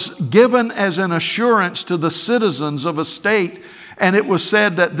was given as an assurance to the citizens of a state, and it was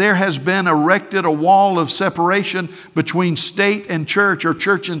said that there has been erected a wall of separation between state and church, or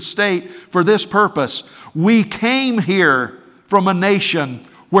church and state, for this purpose. We came here from a nation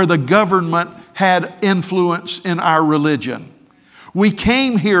where the government had influence in our religion. We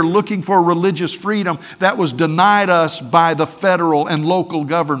came here looking for religious freedom that was denied us by the federal and local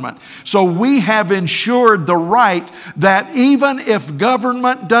government. So we have ensured the right that even if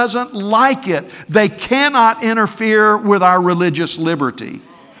government doesn't like it, they cannot interfere with our religious liberty.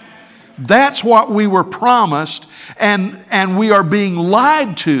 That's what we were promised, and we are being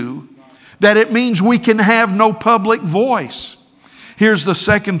lied to, that it means we can have no public voice. Here's the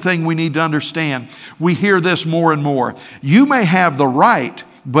second thing we need to understand. We hear this more and more. You may have the right,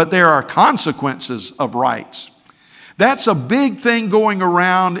 but there are consequences of rights. That's a big thing going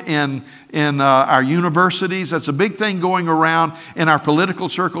around in our universities. That's a big thing going around in our political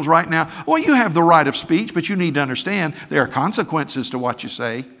circles right now. Well, you have the right of speech, but you need to understand there are consequences to what you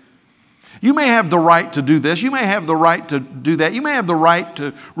say. You may have the right to do this. You may have the right to do that. You may have the right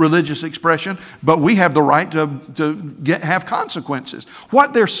to religious expression, but we have the right to have consequences.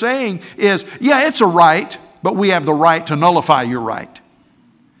 What they're saying is, yeah, it's a right, but we have the right to nullify your right.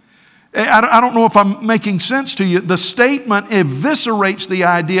 I don't know if I'm making sense to you. The statement eviscerates the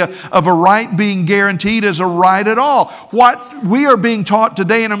idea of a right being guaranteed as a right at all. What we are being taught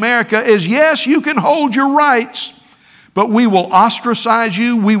today in America is, yes, you can hold your rights, but we will ostracize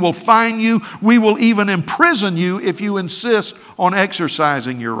you, we will fine you, we will even imprison you if you insist on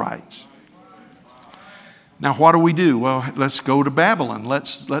exercising your rights. Now, what do? Well, let's go to Babylon.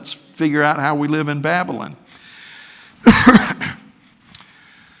 Let's figure out how we live in Babylon.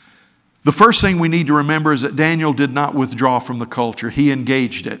 The first thing we need to remember is that Daniel did not withdraw from the culture. He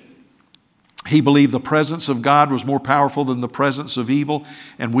engaged it. He believed the presence of God was more powerful than the presence of evil,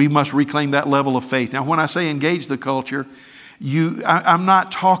 and we must reclaim that level of faith. Now, when I say engage the culture, I'm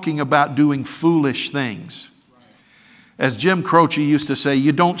not talking about doing foolish things. As Jim Croce used to say,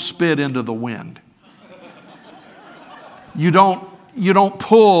 you don't spit into the wind. You don't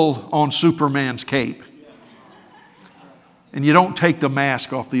pull on Superman's cape. And you don't take the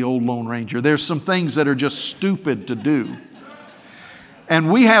mask off the old Lone Ranger. There's some things that are just stupid to do. And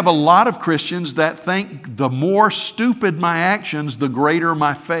we have a lot of Christians that think the more stupid my actions, the greater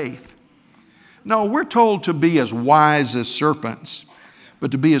my faith. No, we're told to be as wise as serpents,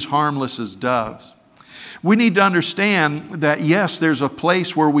 but to be as harmless as doves. We need to understand that, yes, there's a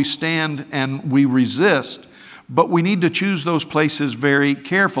place where we stand and we resist, but we need to choose those places very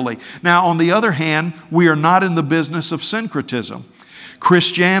carefully. Now, on the other hand, we are not in the business of syncretism.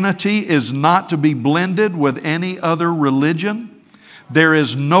 Christianity is not to be blended with any other religion. There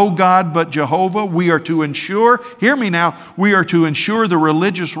is no God but Jehovah. We are to ensure, hear me now, we are to ensure the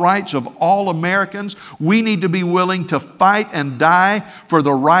religious rights of all Americans. We need to be willing to fight and die for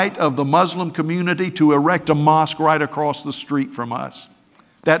the right of the Muslim community to erect a mosque right across the street from us.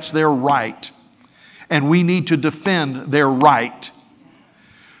 That's their right. And we need to defend their right.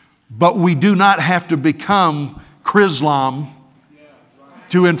 But we do not have to become Chrislam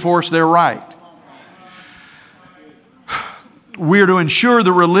to enforce their right. We are to ensure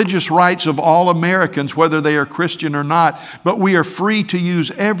the religious rights of all Americans, whether they are Christian or not, but we are free to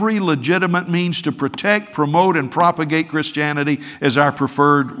use every legitimate means to protect, promote, and propagate Christianity as our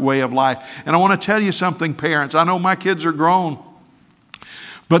preferred way of life. And I want to tell you something, parents. I know my kids are grown,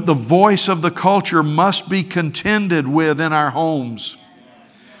 but the voice of the culture must be contended with in our homes.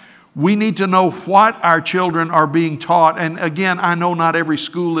 We need to know what our children are being taught. And again, I know not every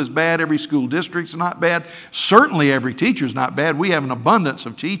school is bad. Every school district's not bad. Certainly every teacher's not bad. We have an abundance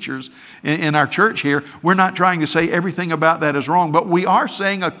of teachers in our church here. We're not trying to say everything about that is wrong, but we are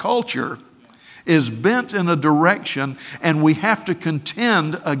saying a culture is bent in a direction, and we have to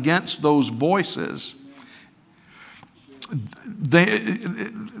contend against those voices.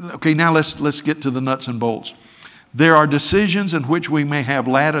 Okay, now let's get to the nuts and bolts. There are decisions in which we may have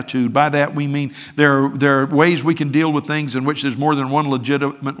latitude. By that we mean there are ways we can deal with things in which there's more than one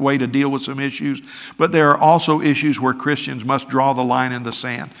legitimate way to deal with some issues. But there are also issues where Christians must draw the line in the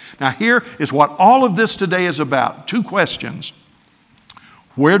sand. Now here is what all of this today is about. Two questions.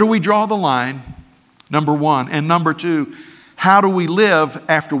 Where do we draw the line? Number one. And number two, how do we live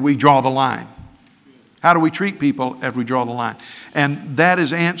after we draw the line? How do we treat people after we draw the line? And that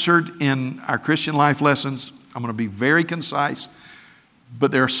is answered in our Christian life lessons. I'm going to be very concise,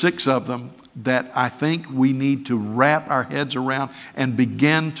 but there are 6 of them that I think we need to wrap our heads around and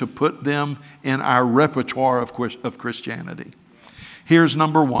begin to put them in our repertoire of Christianity. Here's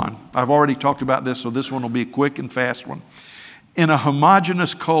number 1. I've already talked about this, so this one will be a quick and fast one. In a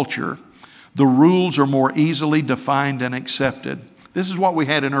homogeneous culture, the rules are more easily defined and accepted. This is what we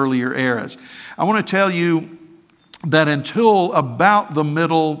had in earlier eras. I want to tell you that until about the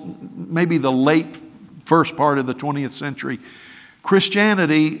middle, maybe the late first part of the 20th century,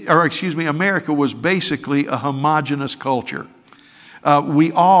 America was basically a homogeneous culture.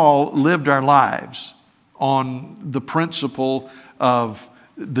 We all lived our lives on the principle of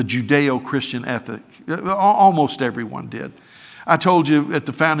the Judeo-Christian ethic. Almost everyone did. I told you at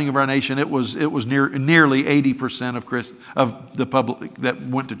the founding of our nation, it was nearly 80% of the public that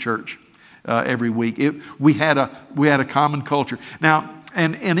went to church every week. We had a common culture. Now,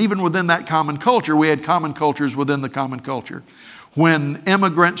 and even within that common culture, we had common cultures within the common culture. When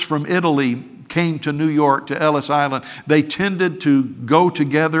immigrants from Italy came to New York, to Ellis Island, they tended to go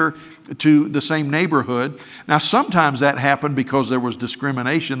together to the same neighborhood. Now, sometimes that happened because there was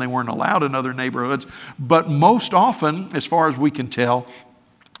discrimination. They weren't allowed in other neighborhoods. But most often, as far as we can tell,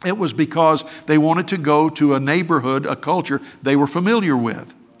 it was because they wanted to go to a neighborhood, a culture they were familiar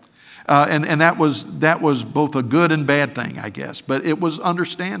with. And that was both a good and bad thing, I guess. But it was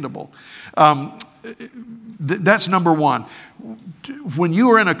understandable. That's number 1. When you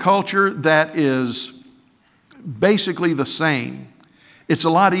are in a culture that is basically the same, it's a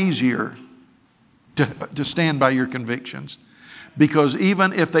lot easier to stand by your convictions. Because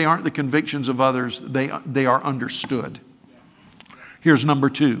even if they aren't the convictions of others, they are understood. Here's number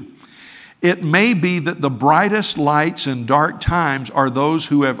 2. It may be that the brightest lights in dark times are those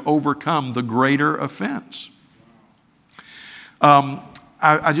who have overcome the greater offense.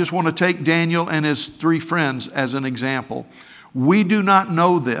 I just want to take Daniel and his 3 friends as an example. We do not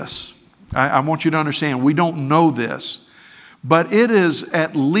know this. I want you to understand, we don't know this. But it is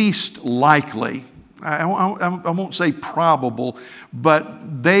at least likely, I won't say probable,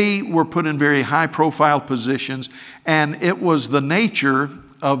 but they were put in very high-profile positions, and it was the nature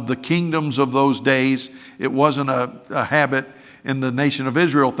of the kingdoms of those days. It wasn't a habit in the nation of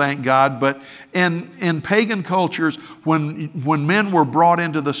Israel, thank God, but in pagan cultures, when men were brought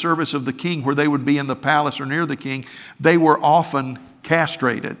into the service of the king, where they would be in the palace or near the king, they were often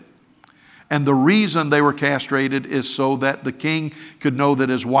castrated. And the reason they were castrated is so that the king could know that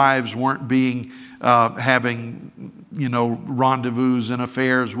his wives weren't having rendezvous and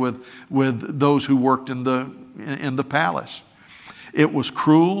affairs with those who worked in the palace. It was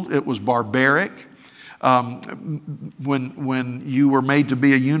cruel. It was barbaric. When you were made to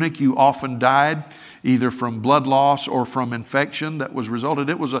be a eunuch, you often died either from blood loss or from infection that was resulted.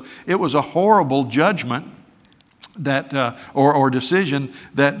 It was a horrible judgment that or decision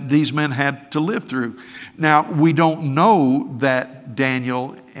that these men had to live through. Now, we don't know that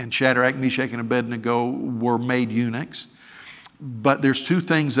Daniel and Shadrach, Meshach, and Abednego were made eunuchs, but there's two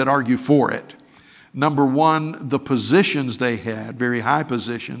things that argue for it. Number one, the positions they had, very high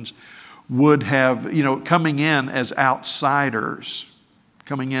positions, would have, coming in as outsiders,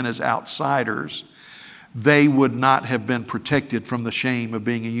 they would not have been protected from the shame of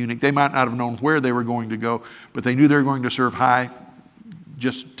being a eunuch. They might not have known where they were going to go, but they knew they were going to serve high.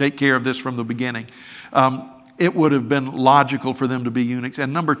 Just take care of this from the beginning. It would have been logical for them to be eunuchs.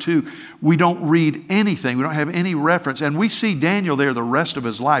 And number two, we don't read anything. We don't have any reference. And we see Daniel there the rest of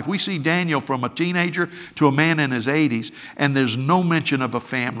his life. We see Daniel from a teenager to a man in his 80s, and there's no mention of a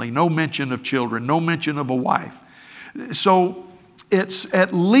family, no mention of children, no mention of a wife. So it's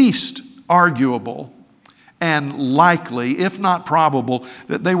at least arguable and likely, if not probable,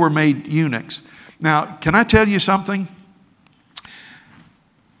 that they were made eunuchs. Now, can I tell you something?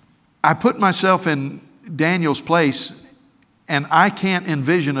 I put myself in Daniel's place, and I can't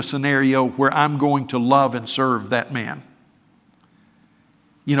envision a scenario where I'm going to love and serve that man.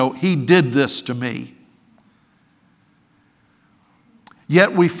 He did this to me.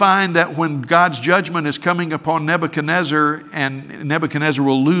 Yet we find that when God's judgment is coming upon Nebuchadnezzar, and Nebuchadnezzar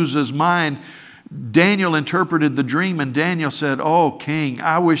will lose his mind, Daniel interpreted the dream, and Daniel said, "Oh, king,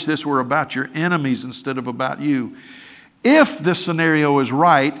 I wish this were about your enemies instead of about you." If this scenario is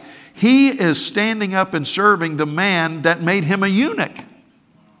right, he is standing up and serving the man that made him a eunuch.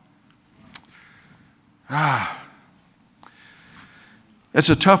 It's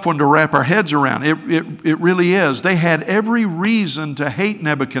a tough one to wrap our heads around. It really is. They had every reason to hate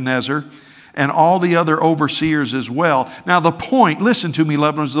Nebuchadnezzar and all the other overseers as well. Now the point, listen to me,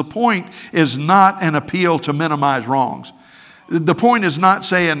 loved ones, the point is not an appeal to minimize wrongs. The point is not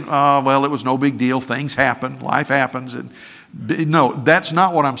saying, well, it was no big deal, things happen, life happens. No, that's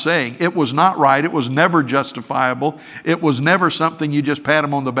not what I'm saying. It was not right. It was never justifiable. It was never something you just pat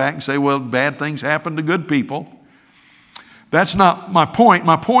them on the back and say, well, bad things happen to good people. That's not my point.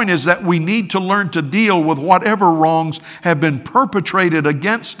 My point is that we need to learn to deal with whatever wrongs have been perpetrated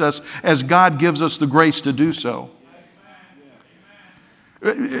against us as God gives us the grace to do so.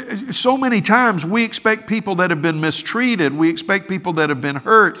 So many times we expect people that have been mistreated. We expect people that have been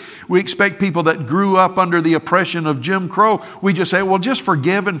hurt. We expect people that grew up under the oppression of Jim Crow. We just say, well, just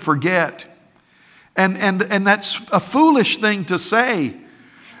forgive and forget. And that's a foolish thing to say,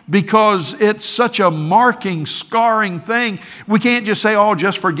 because it's such a marking, scarring thing. We can't just say, oh,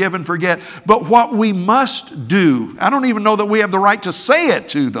 just forgive and forget. But what we must do, I don't even know that we have the right to say it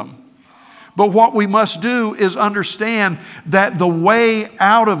to them. But what we must do is understand that the way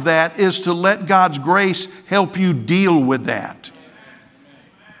out of that is to let God's grace help you deal with that.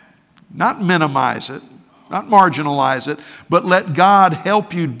 Not minimize it, not marginalize it, but let God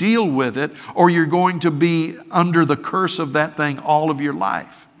help you deal with it, or you're going to be under the curse of that thing all of your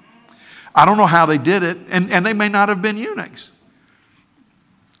life. I don't know how they did it, and they may not have been eunuchs.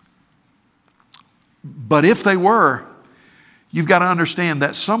 But if they were, you've got to understand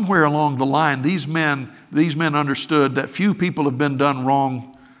that somewhere along the line, these men understood that few people have been done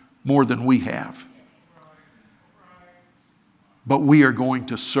wrong more than we have. But we are going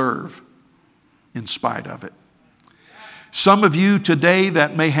to serve in spite of it. Some of you today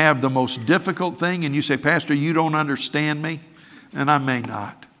that may have the most difficult thing, and you say, Pastor, you don't understand me, and I may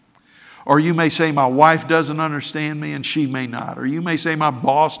not. Or you may say, my wife doesn't understand me, and she may not. Or you may say, my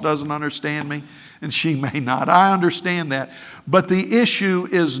boss doesn't understand me, and she may not. I understand that. But the issue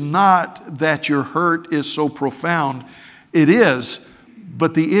is not that your hurt is so profound. It is.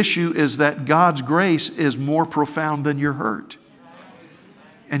 But the issue is that God's grace is more profound than your hurt.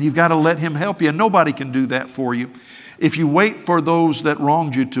 And you've got to let Him help you. And nobody can do that for you. If you wait for those that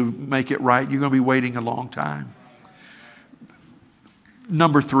wronged you to make it right, you're going to be waiting a long time.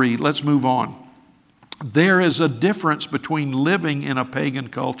 Number 3, let's move on. there is a difference between living in a pagan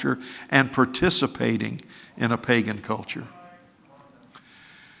culture and participating in a pagan culture.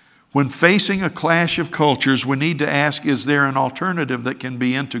 When facing a clash of cultures, we need to ask, is there an alternative that can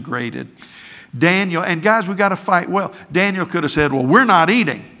be integrated? Daniel, and guys, we got to fight well. Daniel could have said, well, we're not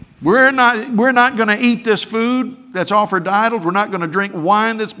eating. We're not going to eat this food that's offered to idols. We're not going to drink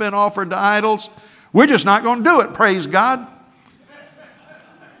wine that's been offered to idols. We're just not going to do it, praise God.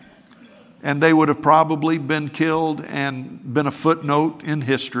 And they would have probably been killed and been a footnote in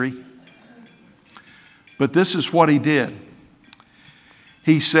history. But this is what he did.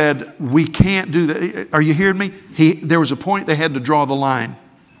 He said, we can't do that. Are you hearing me? There was a point they had to draw the line.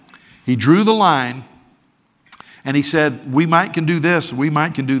 He drew the line and he said, we might can do this, we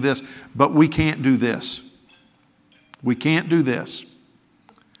might can do this, but we can't do this. We can't do this.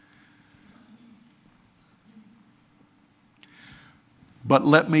 But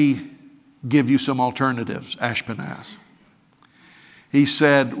let me give you some alternatives, Ashpenaz. He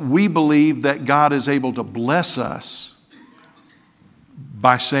said, we believe that God is able to bless us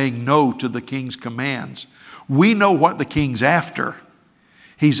by saying no to the king's commands. We know what the king's after.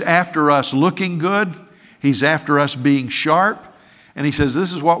 He's after us looking good. He's after us being sharp. And he says,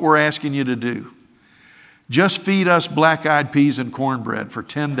 this is what we're asking you to do. Just feed us black-eyed peas and cornbread for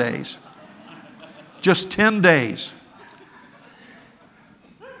 10 days. Just 10 days.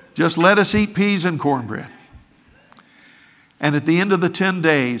 Just let us eat peas and cornbread. And at the end of the 10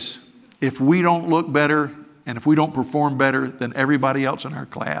 days, if we don't look better and if we don't perform better than everybody else in our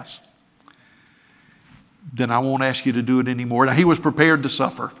class, then I won't ask you to do it anymore. Now, he was prepared to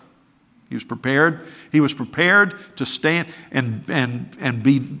suffer. He was prepared. He was prepared to stand and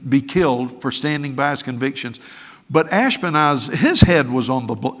be killed for standing by his convictions. But Ashpenaz, his head was on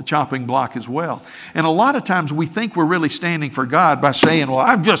the chopping block as well. And a lot of times we think we're really standing for God by saying, well,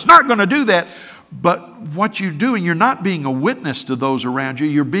 I'm just not going to do that. But what you're doing, you're not being a witness to those around you.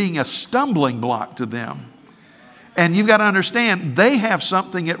 You're being a stumbling block to them. And you've got to understand, they have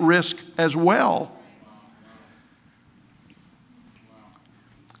something at risk as well.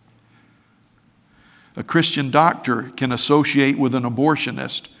 A Christian doctor can associate with an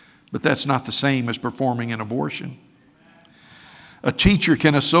abortionist, but that's not the same as performing an abortion. A teacher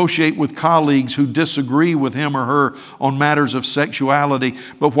can associate with colleagues who disagree with him or her on matters of sexuality,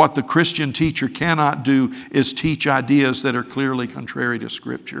 but what the Christian teacher cannot do is teach ideas that are clearly contrary to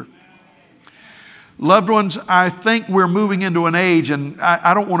Scripture. Loved ones, I think we're moving into an age, and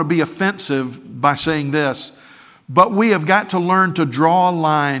I don't want to be offensive by saying this, but we have got to learn to draw a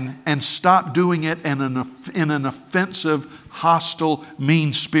line and stop doing it in an offensive, hostile,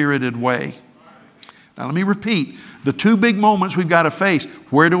 mean-spirited way. Now let me repeat, the two big moments we've got to face,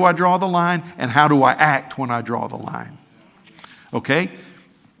 where do I draw the line and how do I act when I draw the line? Okay?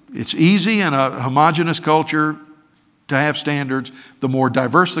 It's easy in a homogeneous culture to have standards. The more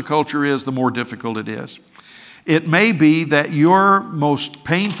diverse the culture is, the more difficult it is. It may be that your most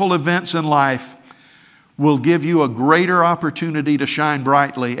painful events in life will give you a greater opportunity to shine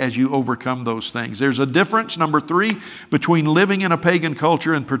brightly as you overcome those things. There's a difference, number 3, between living in a pagan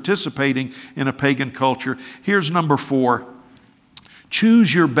culture and participating in a pagan culture. Here's number 4.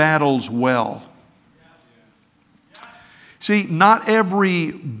 Choose your battles well. See, not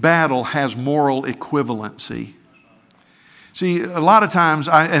every battle has moral equivalency. See, a lot of times,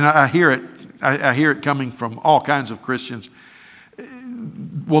 I hear it coming from all kinds of Christians.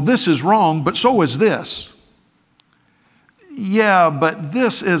 Well, this is wrong, but so is this. Yeah, but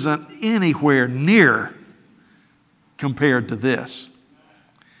this isn't anywhere near compared to this.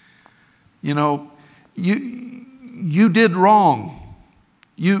 You know, you did wrong.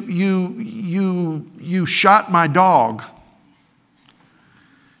 You shot my dog.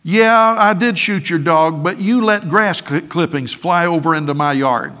 Yeah, I did shoot your dog, but you let grass clippings fly over into my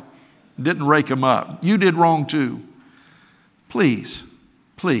yard. Didn't rake them up. You did wrong too. Please,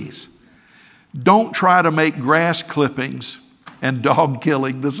 don't try to make grass clippings and dog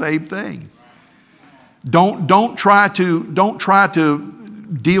killing the same thing. Don't try to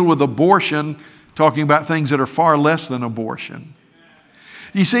deal with abortion talking about things that are far less than abortion.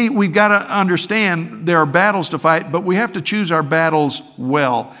 You see, we've got to understand there are battles to fight, but we have to choose our battles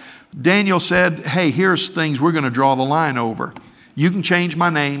well. Daniel said, hey, here's things we're going to draw the line over. You can change my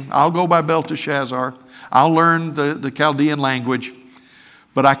name. I'll go by Belteshazzar. I'll learn the Chaldean language.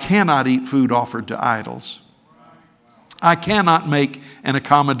 But I cannot eat food offered to idols. I cannot make an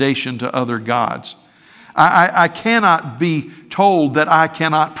accommodation to other gods. I cannot be told that I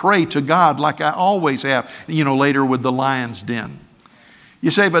cannot pray to God like I always have, later with the lion's den.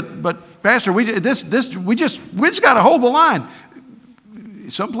 You say, but Pastor, we just got to hold the line.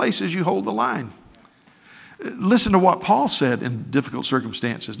 Some places you hold the line. Listen to what Paul said in difficult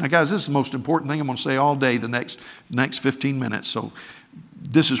circumstances. Now, guys, this is the most important thing I'm going to say all day, the next 15 minutes. So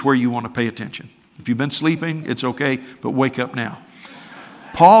this is where you want to pay attention. If you've been sleeping, it's okay, but wake up now.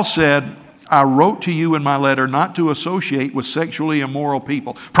 Paul said, I wrote to you in my letter not to associate with sexually immoral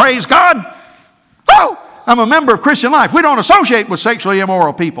people. Praise God! Oh, I'm a member of Christian Life. We don't associate with sexually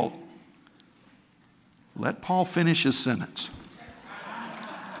immoral people. Let Paul finish his sentence.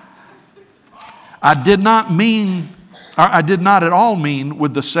 I did not at all mean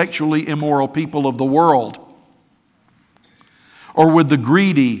with the sexually immoral people of the world, or with the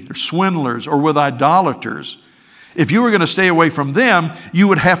greedy, or swindlers, or with idolaters. If you were going to stay away from them, you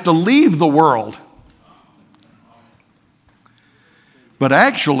would have to leave the world. But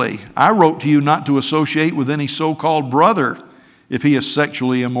actually, I wrote to you not to associate with any so-called brother if he is a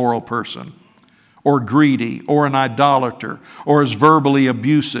sexually immoral person, or greedy, or an idolater, or is verbally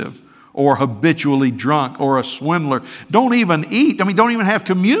abusive, or habitually drunk, or a swindler. Don't even eat. Don't even have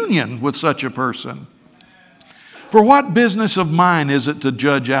communion with such a person. For what business of mine is it to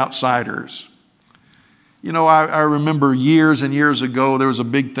judge outsiders? You know, I remember years and years ago, there was a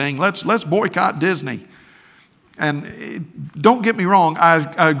big thing. Let's boycott Disney. And don't get me wrong, I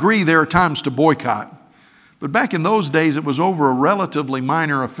agree there are times to boycott. But back in those days, it was over a relatively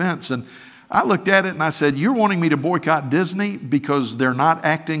minor offense. And I looked at it and I said, you're wanting me to boycott Disney because they're not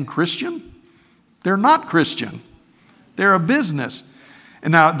acting Christian? They're not Christian. They're a business.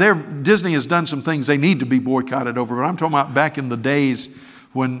 And now Disney has done some things they need to be boycotted over. But I'm talking about back in the days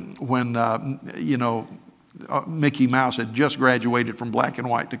when Mickey Mouse had just graduated from black and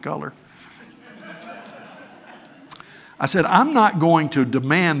white to color. I said, I'm not going to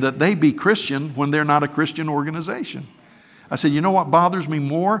demand that they be Christian when they're not a Christian organization. I said, you know what bothers me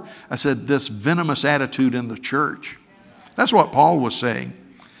more? I said, this venomous attitude in the church. That's what Paul was saying.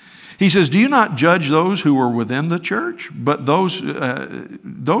 He says, do you not judge those who are within the church? But those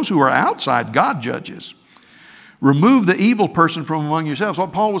who are outside, God judges. Remove the evil person from among yourselves.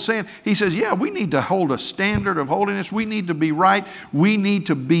 What Paul was saying, he says, yeah, we need to hold a standard of holiness. We need to be right. We need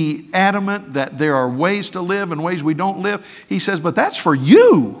to be adamant that there are ways to live and ways we don't live. He says, but that's for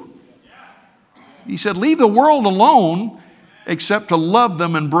you. He said, leave the world alone except to love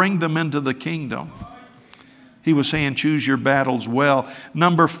them and bring them into the kingdom. He was saying, choose your battles well.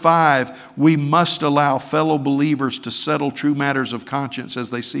 Number 5, we must allow fellow believers to settle true matters of conscience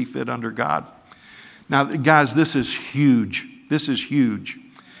as they see fit under God. Now, guys, this is huge. This is huge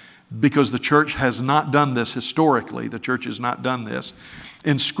because the church has not done this historically. The church has not done this.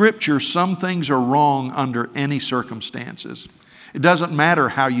 In Scripture, some things are wrong under any circumstances. It doesn't matter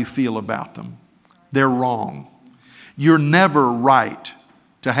how you feel about them. They're wrong. You're never right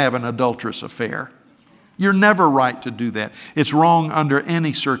to have an adulterous affair. You're never right to do that. It's wrong under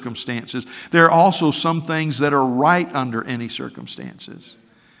any circumstances. There are also some things that are right under any circumstances.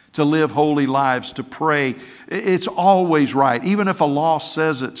 To live holy lives, to pray, it's always right, even if a law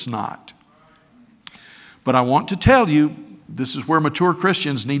says it's not. But I want to tell you, this is where mature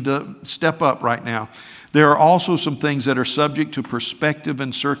Christians need to step up right now. There are also some things that are subject to perspective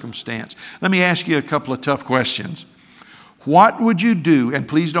and circumstance. Let me ask you a couple of tough questions. What would you do, and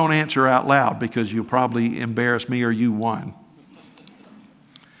please don't answer out loud because you'll probably embarrass me or you won.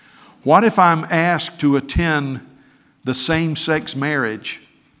 What if I'm asked to attend the same-sex marriage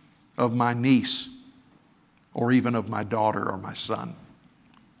of my niece or even of my daughter or my son?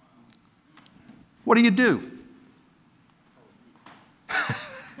 What do?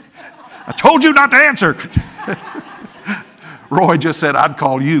 I told you not to answer. Roy just said, I'd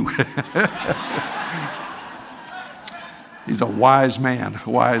call you. He's a wise man,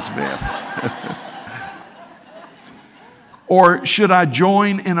 Or should I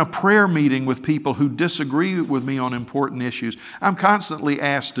join in a prayer meeting with people who disagree with me on important issues? I'm constantly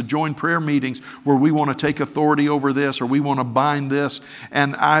asked to join prayer meetings where we want to take authority over this or we want to bind this.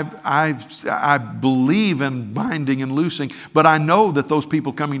 And I believe in binding and loosing, but I know that those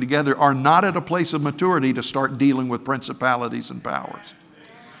people coming together are not at a place of maturity to start dealing with principalities and powers.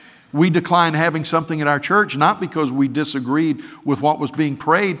 We declined having something at our church, not because we disagreed with what was being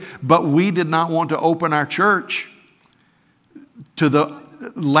prayed, but we did not want to open our church to the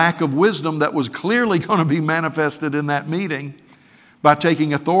lack of wisdom that was clearly going to be manifested in that meeting by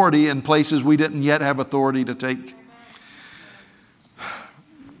taking authority in places we didn't yet have authority to take.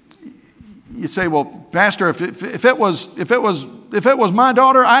 You say, well, Pastor, if it was my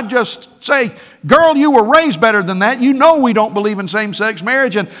daughter, I'd just say, girl, you were raised better than that. You know we don't believe in same-sex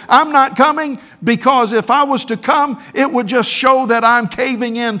marriage, and I'm not coming because if I was to come, it would just show that I'm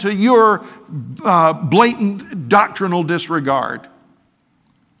caving into your blatant doctrinal disregard.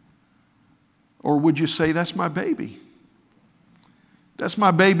 Or would you say, that's my baby? That's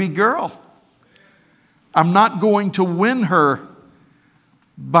my baby girl. I'm not going to win her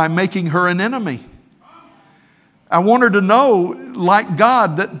by making her an enemy. I want her to know, like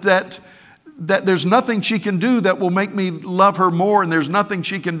God, that there's nothing she can do that will make me love her more, and there's nothing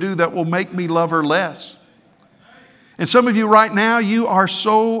she can do that will make me love her less. And some of you right now, you are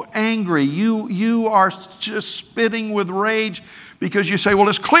so angry. You are just spitting with rage because you say, well,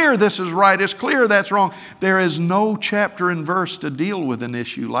 it's clear this is right. It's clear that's wrong. There is no chapter and verse to deal with an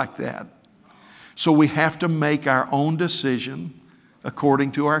issue like that. So we have to make our own decision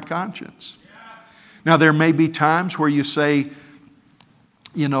according to our conscience. Now, there may be times where you say,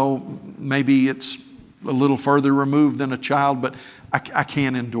 maybe it's a little further removed than a child, but I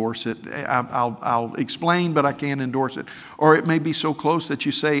can't endorse it. I'll explain, but I can't endorse it. Or it may be so close that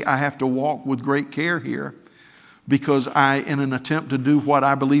you say, I have to walk with great care here because in an attempt to do what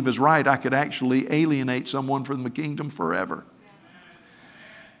I believe is right, I could actually alienate someone from the kingdom forever.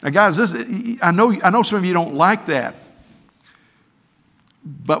 Now, guys, I know some of you don't like that.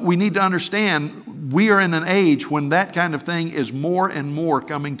 But we need to understand we are in an age when that kind of thing is more and more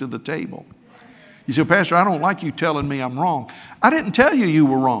coming to the table. You say, Pastor, I don't like you telling me I'm wrong. I didn't tell you you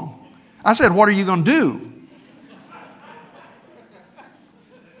were wrong. I said, what are you going to do?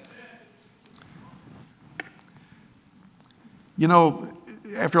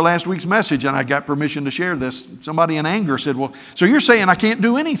 After last week's message, and I got permission to share this, somebody in anger said, well, so you're saying I can't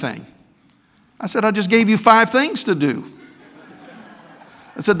do anything? I said, I just gave you 5 things to do.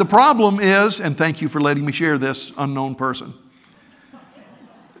 I said, the problem is, and thank you for letting me share this, unknown person.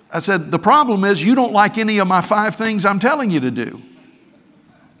 I said, the problem is you don't like any of my 5 things I'm telling you to do.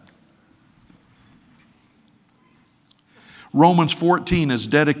 Romans 14 is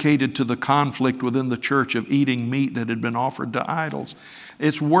dedicated to the conflict within the church of eating meat that had been offered to idols.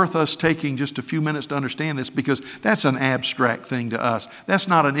 It's worth us taking just a few minutes to understand this because that's an abstract thing to us. That's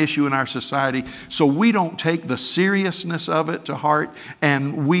not an issue in our society. So we don't take the seriousness of it to heart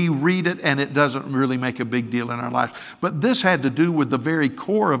and we read it and it doesn't really make a big deal in our lives. But this had to do with the very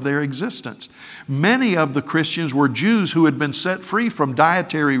core of their existence. Many of the Christians were Jews who had been set free from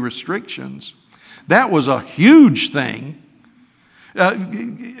dietary restrictions. That was a huge thing. To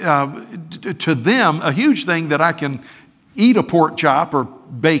them, a huge thing that I can eat a pork chop or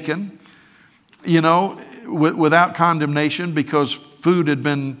bacon, without condemnation because food had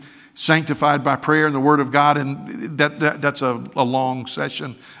been sanctified by prayer and the Word of God, and that's a long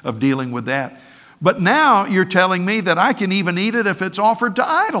session of dealing with that. But now you're telling me that I can even eat it if it's offered to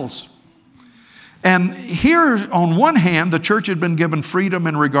idols. And here, on one hand, the church had been given freedom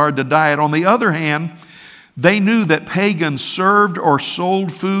in regard to diet. On the other hand, they knew that pagans served or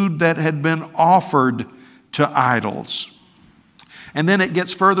sold food that had been offered to idols. And then it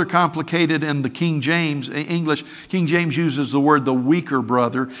gets further complicated in the King James English. King James uses the word the weaker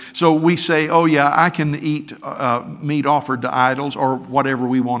brother. So we say, oh yeah, I can eat meat offered to idols or whatever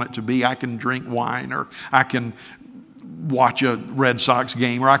we want it to be. I can drink wine or I can watch a Red Sox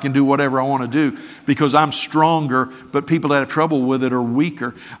game or I can do whatever I want to do because I'm stronger, but people that have trouble with it are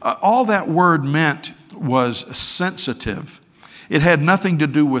weaker. All that word meant was sensitive. It had nothing to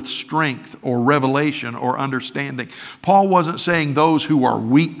do with strength or revelation or understanding. Paul wasn't saying those who are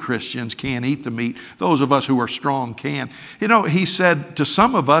weak Christians can't eat the meat. Those of us who are strong can. He said to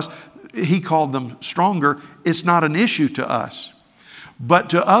some of us, he called them stronger. It's not an issue to us. But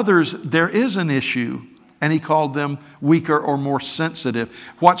to others, there is an issue. And he called them weaker or more sensitive.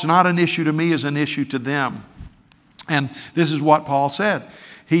 What's not an issue to me is an issue to them. And this is what Paul said.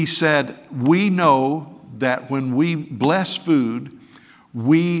 He said, we know that when we bless food,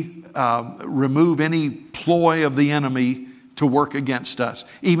 we remove any ploy of the enemy to work against us,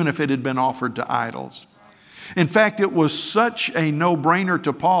 even if it had been offered to idols. In fact, it was such a no-brainer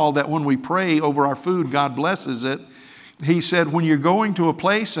to Paul that when we pray over our food, God blesses it. He said, when you're going to a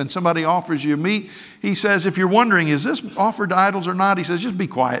place and somebody offers you meat, he says, if you're wondering, is this offered to idols or not? He says, just be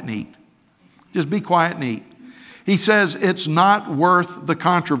quiet and eat. Just be quiet and eat. He says, it's not worth the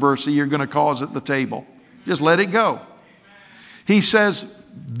controversy you're going to cause at the table. Just let it go. He says,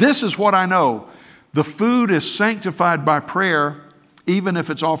 this is what I know. The food is sanctified by prayer, even if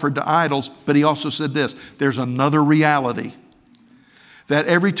it's offered to idols. But he also said this, there's another reality. That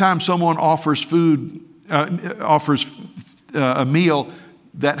every time someone offers food, a meal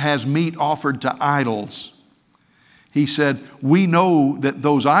that has meat offered to idols, he said, we know that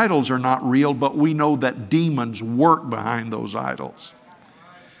those idols are not real, but we know that demons work behind those idols.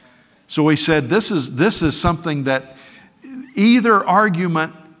 So he said, this is something that either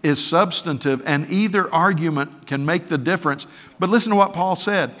argument is substantive and either argument can make the difference. But listen to what Paul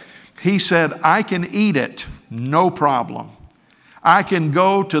said. He said, I can eat it, no problem. I can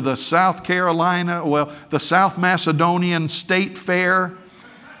go to the South Macedonian State Fair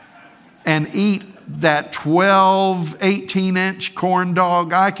and eat that 12, 18-inch corn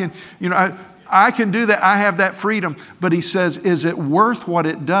dog. I can do that. I have that freedom. But he says, is it worth what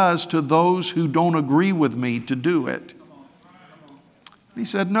it does to those who don't agree with me to do it? He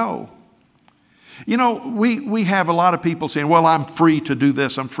said, no. We have a lot of people saying, well, I'm free to do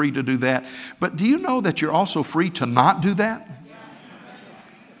this, I'm free to do that. But do you know that you're also free to not do that?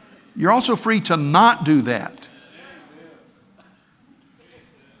 You're also free to not do that.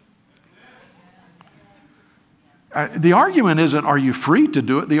 The argument isn't, are you free to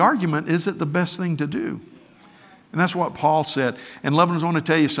do it? The argument, is it the best thing to do? And that's what Paul said. And loved ones, I want to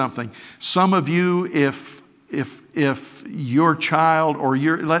tell you something. Some of you, if your child or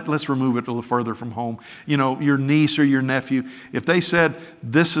let's remove it a little further from home, your niece or your nephew, if they said,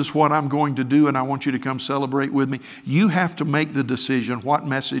 this is what I'm going to do and I want you to come celebrate with me, you have to make the decision, what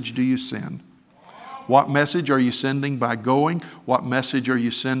message do you send? What message are you sending by going? What message are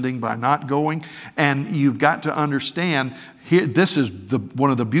you sending by not going? And you've got to understand, this is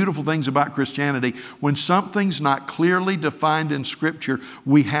one of the beautiful things about Christianity. When something's not clearly defined in Scripture,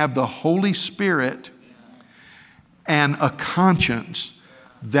 we have the Holy Spirit and a conscience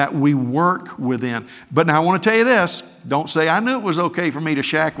that we work within. But now I want to tell you this. Don't say, I knew it was okay for me to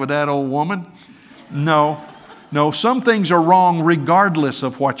shack with that old woman. No, some things are wrong regardless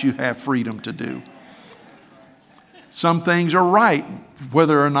of what you have freedom to do. Some things are right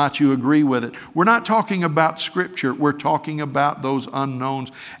whether or not you agree with it. We're not talking about Scripture. We're talking about those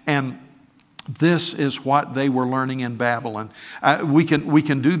unknowns. And this is what they were learning in Babylon. We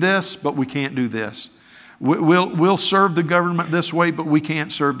can do this, but we can't do this. We'll serve the government this way, but we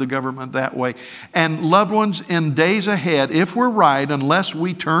can't serve the government that way. And loved ones, in days ahead, if we're right, unless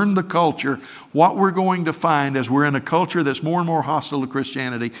we turn the culture, what we're going to find is we're in a culture that's more and more hostile to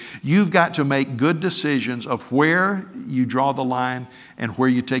Christianity. You've got to make good decisions of where you draw the line and where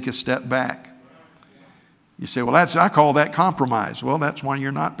you take a step back. You say, well, I call that compromise. Well, that's why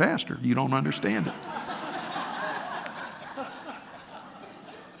you're not pastor. You don't understand it.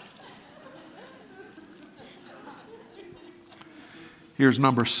 Here's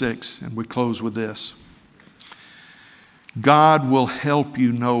number 6, and we close with this. God will help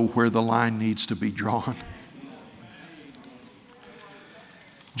you know where the line needs to be drawn.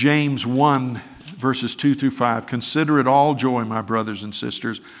 James 1, verses 2 through 5. Consider it all joy, my brothers and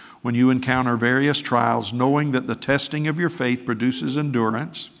sisters, when you encounter various trials, knowing that the testing of your faith produces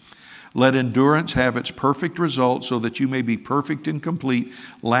endurance. Let endurance have its perfect result, so that you may be perfect and complete,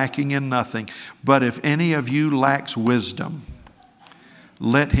 lacking in nothing. But if any of you lacks wisdom,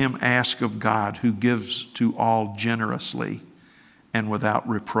 let him ask of God, who gives to all generously and without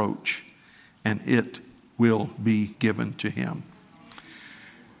reproach, and it will be given to him.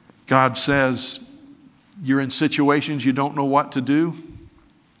 God says, you're in situations you don't know what to do.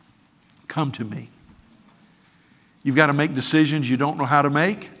 Come to me. You've got to make decisions you don't know how to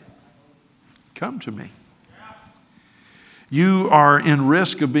make. Come to me. You are in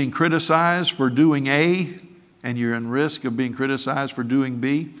risk of being criticized for doing A, and you're in risk of being criticized for doing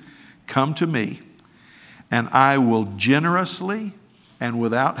B. Come to me, and I will generously and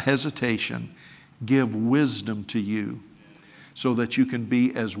without hesitation give wisdom to you, so that you can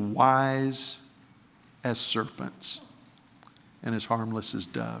be as wise as serpents and as harmless as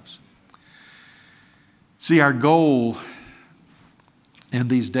doves. See, our goal in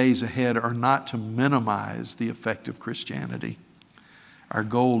these days ahead are not to minimize the effect of Christianity. Our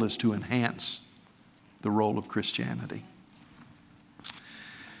goal is to enhance the role of Christianity.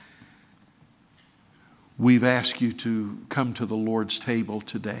 We've asked you to come to the Lord's table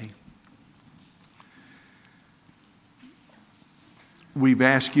today. We've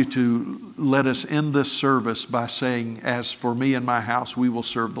asked you to let us end this service by saying, as for me and my house, we will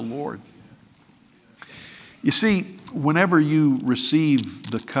serve the Lord. You see, whenever you receive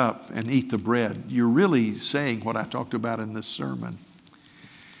the cup and eat the bread, you're really saying what I talked about in this sermon.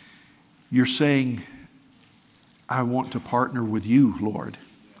 You're saying, I want to partner with you, Lord.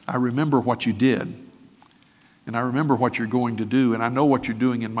 I remember what you did, and I remember what you're going to do, and I know what you're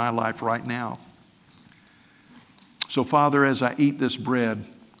doing in my life right now. So, Father, as I eat this bread,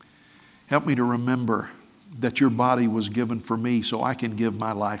 help me to remember that your body was given for me so I can give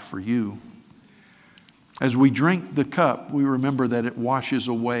my life for you. As we drink the cup, we remember that it washes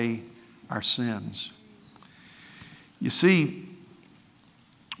away our sins. You see,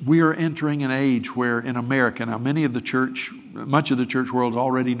 we are entering an age where in America, now much of the church world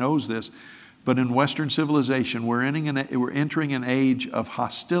already knows this, But in Western civilization, we're entering an age of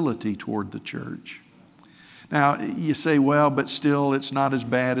hostility toward the church. Now, you say, well, but still it's not as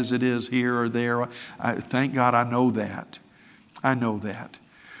bad as it is here or there. Thank God I know that. I know that.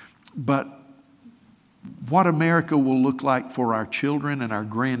 But what America will look like for our children and our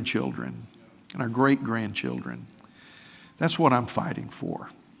grandchildren and our great-grandchildren, that's what I'm fighting for.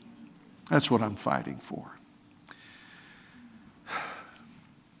 That's what I'm fighting for.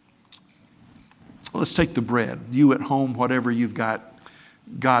 Let's take the bread. You at home, whatever you've got,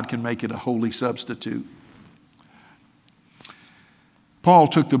 God can make it a holy substitute. Paul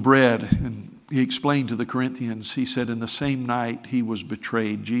took the bread and he explained to the Corinthians, he said, in the same night he was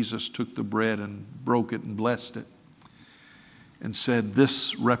betrayed, Jesus took the bread and broke it and blessed it and said,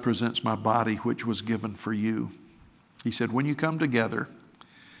 this represents my body which was given for you. He said, when you come together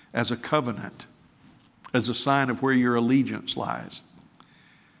as a covenant, as a sign of where your allegiance lies,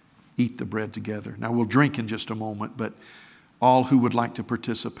 eat the bread together. Now we'll drink in just a moment, but all who would like to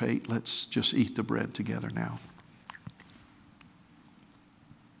participate, let's just eat the bread together now.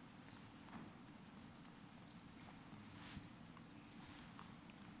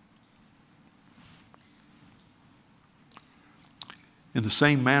 In the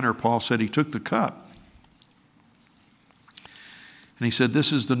same manner, Paul said he took the cup. And he said,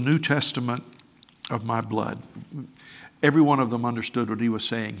 this is the New Testament of my blood. Every one of them understood what he was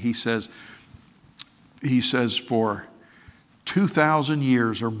saying. He says, for 2,000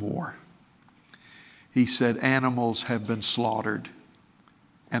 years or more, he said, animals have been slaughtered,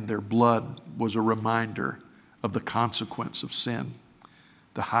 and their blood was a reminder of the consequence of sin,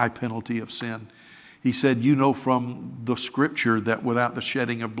 the high penalty of sin. He said, you know from the scripture that without the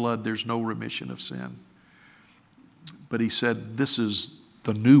shedding of blood, there's no remission of sin. But he said, this is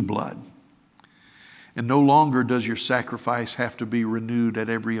the new blood. And no longer does your sacrifice have to be renewed at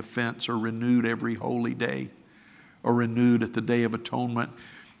every offense or renewed every holy day or renewed at the Day of Atonement.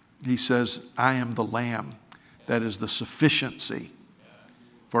 He says, I am the Lamb that is the sufficiency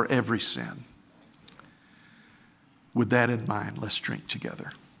for every sin. With that in mind, let's drink together.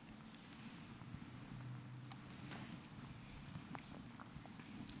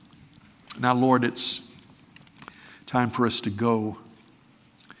 Now, Lord, it's time for us to go.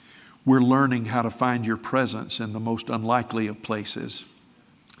 We're learning how to find your presence in the most unlikely of places.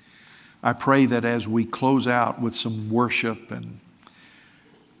 I pray that as we close out with some worship and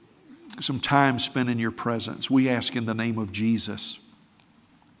some time spent in your presence, we ask in the name of Jesus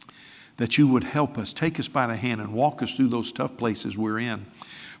that you would help us, take us by the hand and walk us through those tough places we're in.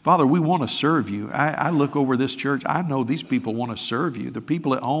 Father, we want to serve you. I look over this church. I know these people want to serve you. The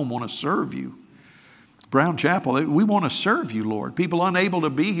people at home want to serve you. Brown Chapel, we want to serve you, Lord. People unable to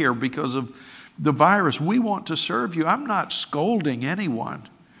be here because of the virus, we want to serve you. I'm not scolding anyone.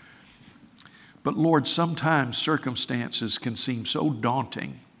 But Lord, sometimes circumstances can seem so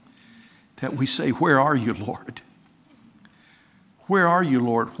daunting that we say, where are you, Lord? Where are you,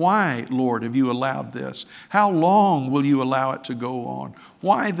 Lord? Why, Lord, have you allowed this? How long will you allow it to go on?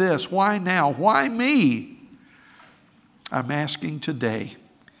 Why this? Why now? Why me? I'm asking today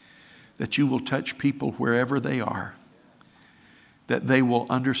that you will touch people wherever they are, that they will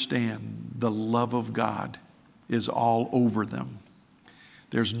understand the love of God is all over them.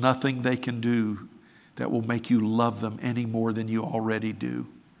 There's nothing they can do that will make you love them any more than you already do.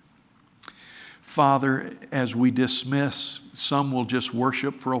 Father, as we dismiss, some will just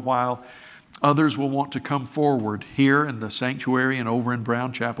worship for a while. Others will want to come forward here in the sanctuary and over in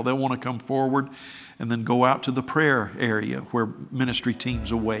Brown Chapel. They'll want to come forward and then go out to the prayer area where ministry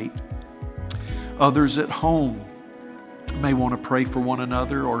teams await. Others at home may want to pray for one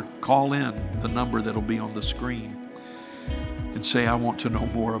another or call in the number that'll be on the screen and say, I want to know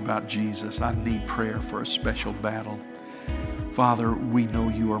more about Jesus. I need prayer for a special battle. Father, we know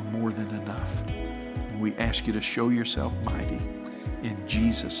you are more than enough. We ask you to show yourself mighty in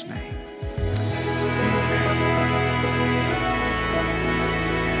Jesus' name.